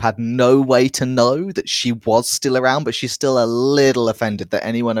because you had no way to know that she was still around, but she's still a little offended that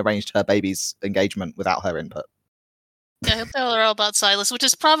anyone arranged her baby's engagement without her input. Yeah, he'll tell her all about Silas, which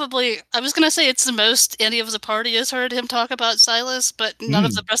is probably, I was going to say it's the most any of the party has heard him talk about Silas, but none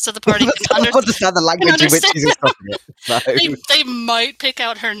of the rest of the party can understand the language in which he's talking it. So. They might pick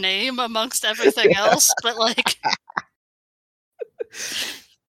out her name amongst everything else, but like...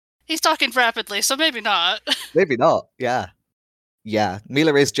 He's talking rapidly, so maybe not. Maybe not, yeah. Yeah,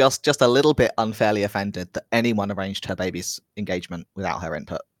 Mila is just a little bit unfairly offended that anyone arranged her baby's engagement without her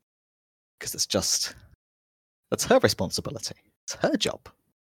input. because that's her responsibility. It's her job.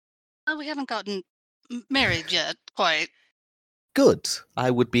 Oh, we haven't gotten married yet, quite. Good. I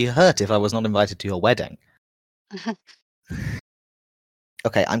would be hurt if I was not invited to your wedding.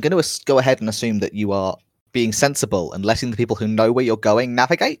 Okay, I'm going to go ahead and assume that you are being sensible and letting the people who know where you're going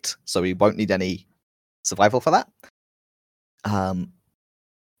navigate, so we won't need any survival for that.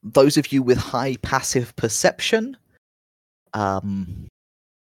 Those of you with high passive perception,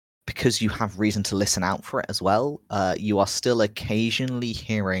 because you have reason to listen out for it as well, you are still occasionally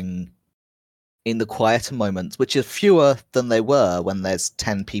hearing, in the quieter moments, which are fewer than they were when there's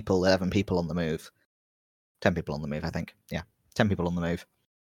 10 people, 11 people on the move. 10 people on the move, I think. Yeah, 10 people on the move.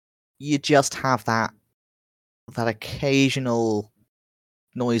 You just have that occasional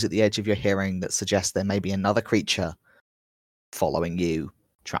noise at the edge of your hearing that suggests there may be another creature following you,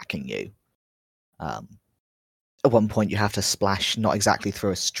 tracking you. At one point, you have to splash not exactly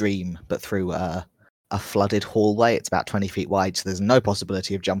through a stream, but through a flooded hallway. It's about 20 feet wide, so there's no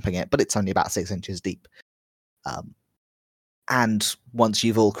possibility of jumping it, but it's only about 6 inches deep. And once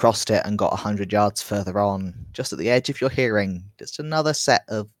you've all crossed it and got 100 yards further on, just at the edge of your hearing, just another set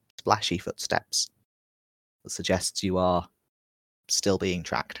of splashy footsteps that suggests you are still being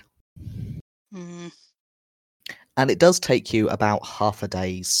tracked. Mm. And it does take you about half a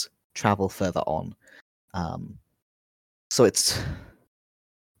day's travel further on. So it's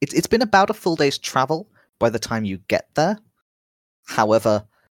been about a full day's travel by the time you get there. However,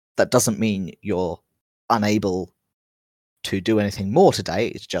 that doesn't mean you're unable to do anything more today.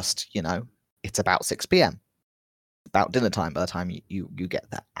 It's just, it's about 6 p.m. About dinner time by the time you get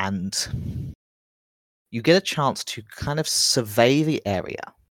there. And you get a chance to kind of survey the area,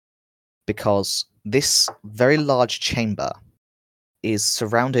 because this very large chamber is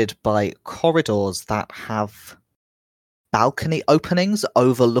surrounded by corridors that have balcony openings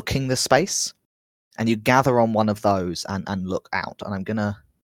overlooking the space, and you gather on one of those and look out. And I'm gonna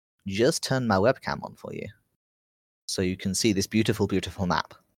just turn my webcam on for you so you can see this beautiful, beautiful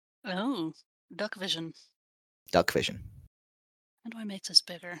map. Oh, duck vision. Duck vision. How do I make this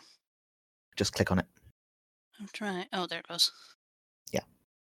bigger? Just click on it. I'm trying. Oh, there it goes. Yeah.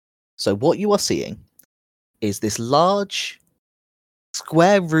 So what you are seeing is this large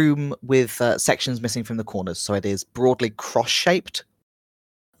square room with sections missing from the corners, so it is broadly cross-shaped,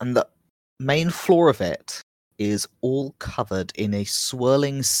 and the main floor of it is all covered in a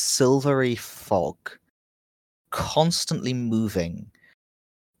swirling silvery fog, constantly moving.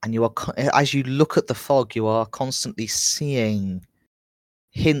 And you are, as you look at the fog, you are constantly seeing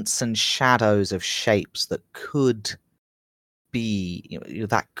hints and shadows of shapes that could be,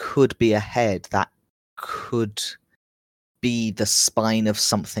 that could be a head, that could be the spine of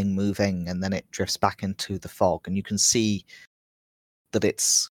something moving, and then it drifts back into the fog, and you can see that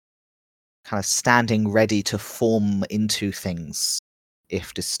it's kind of standing ready to form into things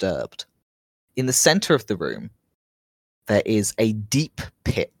if disturbed. In the center of the room, there is a deep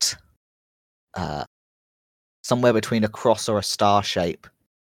pit, somewhere between a cross or a star shape.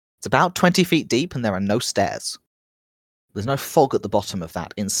 It's about 20 feet deep, and there are no stairs. There's no fog at the bottom of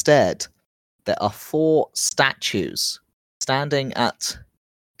that. Instead, there are 4 statues standing at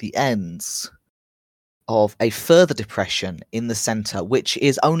the ends of a further depression in the center, which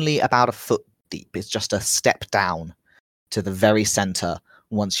is only about a foot deep. It's just a step down to the very center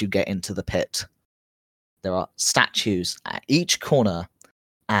once you get into the pit. There are statues at each corner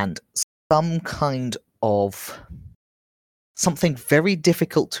and some kind of something very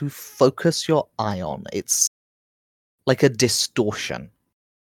difficult to focus your eye on. It's like a distortion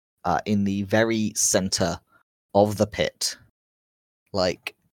in the very center of the pit.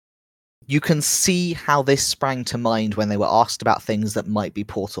 Like, you can see how this sprang to mind when they were asked about things that might be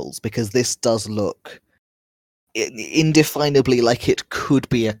portals, because this does look indefinably like it could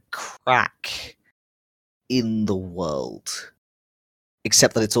be a crack in the world,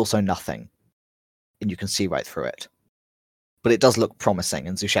 except that it's also nothing, and you can see right through it. But it does look promising,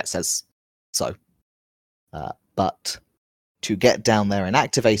 and Zuchet says so. But to get down there and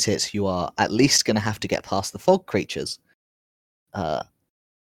activate it, you are at least going to have to get past the fog creatures.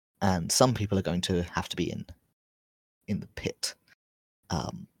 And some people are going to have to be in the pit.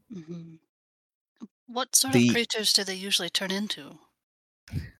 Mm-hmm. What sort of creatures do they usually turn into?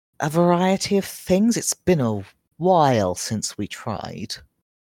 A variety of things. It's been a while since we tried.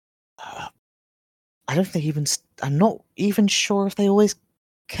 I don't think I'm not even sure if they always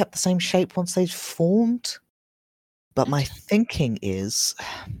kept the same shape once they'd formed. But my thinking is,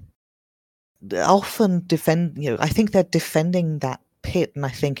 they often defend. I think they're defending that pit, and I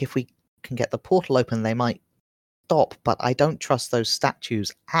think if we can get the portal open, they might stop. But I don't trust those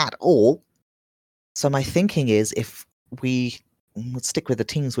statues at all. So my thinking is, if we would stick with the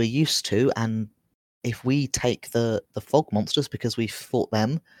teams we're used to, and if we take the fog monsters because we fought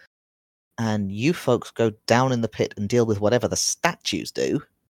them, and you folks go down in the pit and deal with whatever the statues do,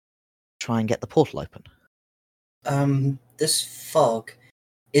 try and get the portal open. This fog,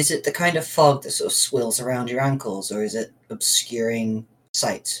 is it the kind of fog that sort of swirls around your ankles, or is it obscuring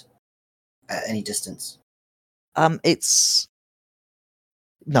sight at any distance? It's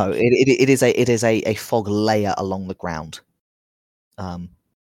no, it is a fog layer along the ground.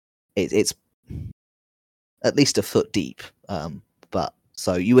 It's at least a foot deep. But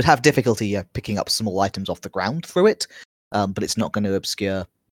so you would have difficulty picking up small items off the ground through it. But it's not going to obscure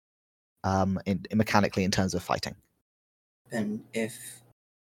mechanically in terms of fighting. And if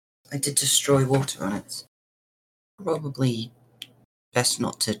I did destroy water on it, probably best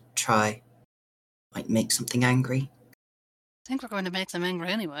not to try. Might make something angry. I think we're going to make them angry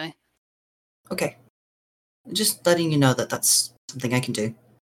anyway. Okay. Just letting you know that that's something I can do.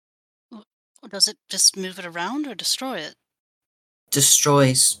 Does it just move it around or destroy it?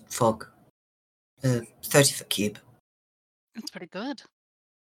 Destroys fog. 30-foot cube. That's pretty good.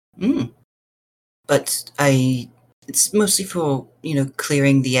 But it's mostly for,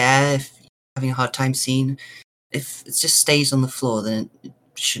 clearing the air, if you're having a hard time seeing. If it just stays on the floor, then it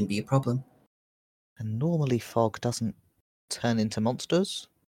shouldn't be a problem. And normally fog doesn't turn into monsters,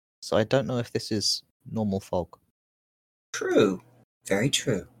 so I don't know if this is normal fog. True. Very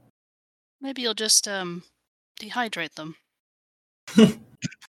true. Maybe you'll just dehydrate them.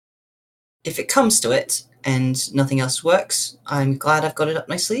 If it comes to it, and nothing else works, I'm glad I've got it up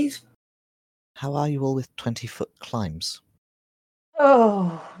my sleeve. How are you all with 20-foot climbs?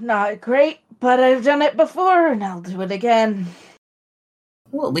 Oh, not great, but I've done it before and I'll do it again.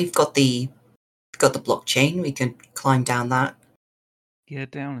 Well, we've got the blockchain. We can climb down that. Yeah,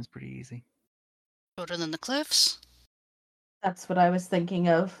 down is pretty easy. Shorter than the cliffs? That's what I was thinking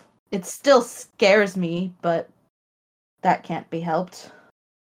of. It still scares me, but that can't be helped.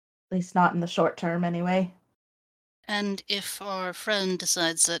 At least not in the short term, anyway. And if our friend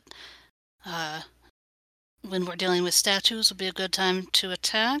decides that when we're dealing with statues would be a good time to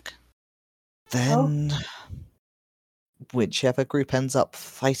attack? Then whichever group ends up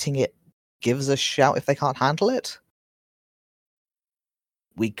fighting it gives a shout if they can't handle it.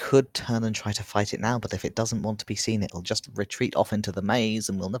 We could turn and try to fight it now, but if it doesn't want to be seen, it'll just retreat off into the maze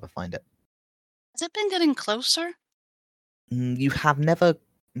and we'll never find it. Has it been getting closer? You have never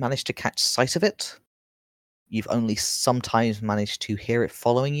managed to catch sight of it. You've only sometimes managed to hear it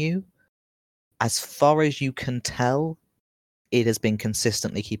following you. As far as you can tell, it has been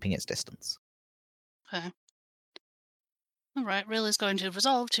consistently keeping its distance. Okay. Alright, Riley's going to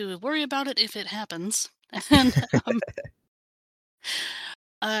resolve to worry about it if it happens. And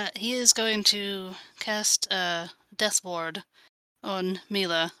he is going to cast Death Ward on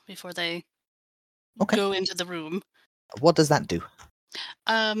Mila before they go into the room. What does that do?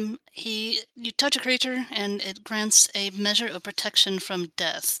 You touch a creature and it grants a measure of protection from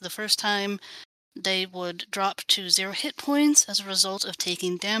death. The first time they would drop to 0 hit points as a result of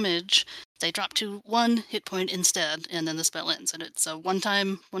taking damage. They drop to 1 hit point instead, and then the spell ends, and it's a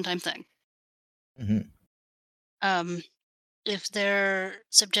one-time thing. Mm-hmm. If they're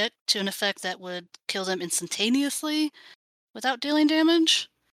subject to an effect that would kill them instantaneously without dealing damage,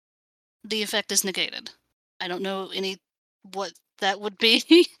 the effect is negated. I don't know what that would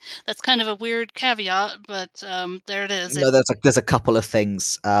be. That's kind of a weird caveat, but there it is. No, there's a couple of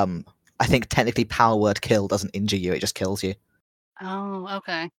things. I think technically power word kill doesn't injure you, it just kills you. Oh,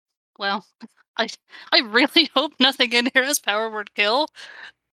 okay. Well, I really hope nothing in here has power word kill.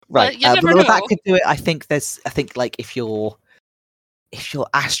 Right. But you never know. That could do it. I think like if you're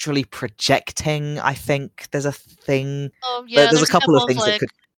astrally projecting, I think there's a thing. Oh yeah, there's a couple of things like, that could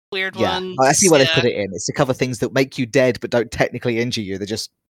weird ones. I see why they put it in. It's to cover things that make you dead but don't technically injure you. They just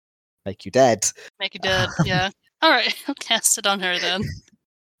make you dead. Make you dead, yeah. Alright, I'll cast it on her then.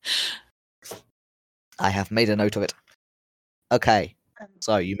 I have made a note of it. Okay.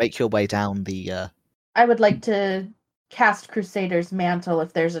 So you make your way down the I would like to cast Crusader's Mantle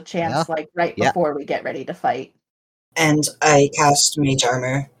if there's a chance, before we get ready to fight. And I cast Mage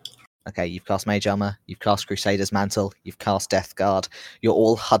Armor. Okay, you've cast Mage Armor, you've cast Crusader's Mantle, you've cast Death Guard. You're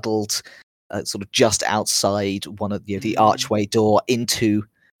all huddled sort of just outside one of the archway door into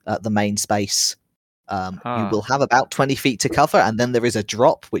the main space. You will have about 20 feet to cover, and then there is a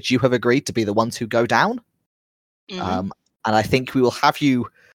drop, which you have agreed to be the ones who go down. Mm-hmm. And I think we will have you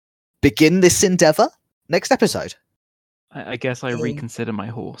begin this endeavor next episode. I guess I reconsider my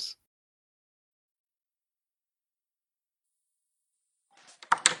horse.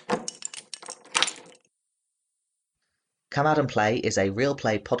 Come Out and Play is a real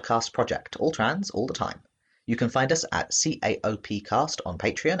play podcast project, all trans, all the time. You can find us at CAOPcast on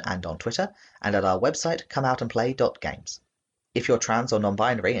Patreon and on Twitter, and at our website, comeoutandplay.games. If you're trans or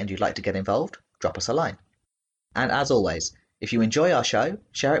non-binary and you'd like to get involved, drop us a line. And as always, if you enjoy our show,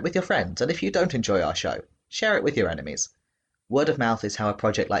 share it with your friends, and if you don't enjoy our show, share it with your enemies. Word of mouth is how a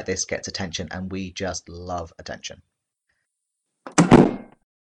project like this gets attention, and we just love attention.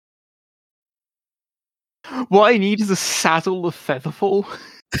 What I need is a saddle of Featherfall.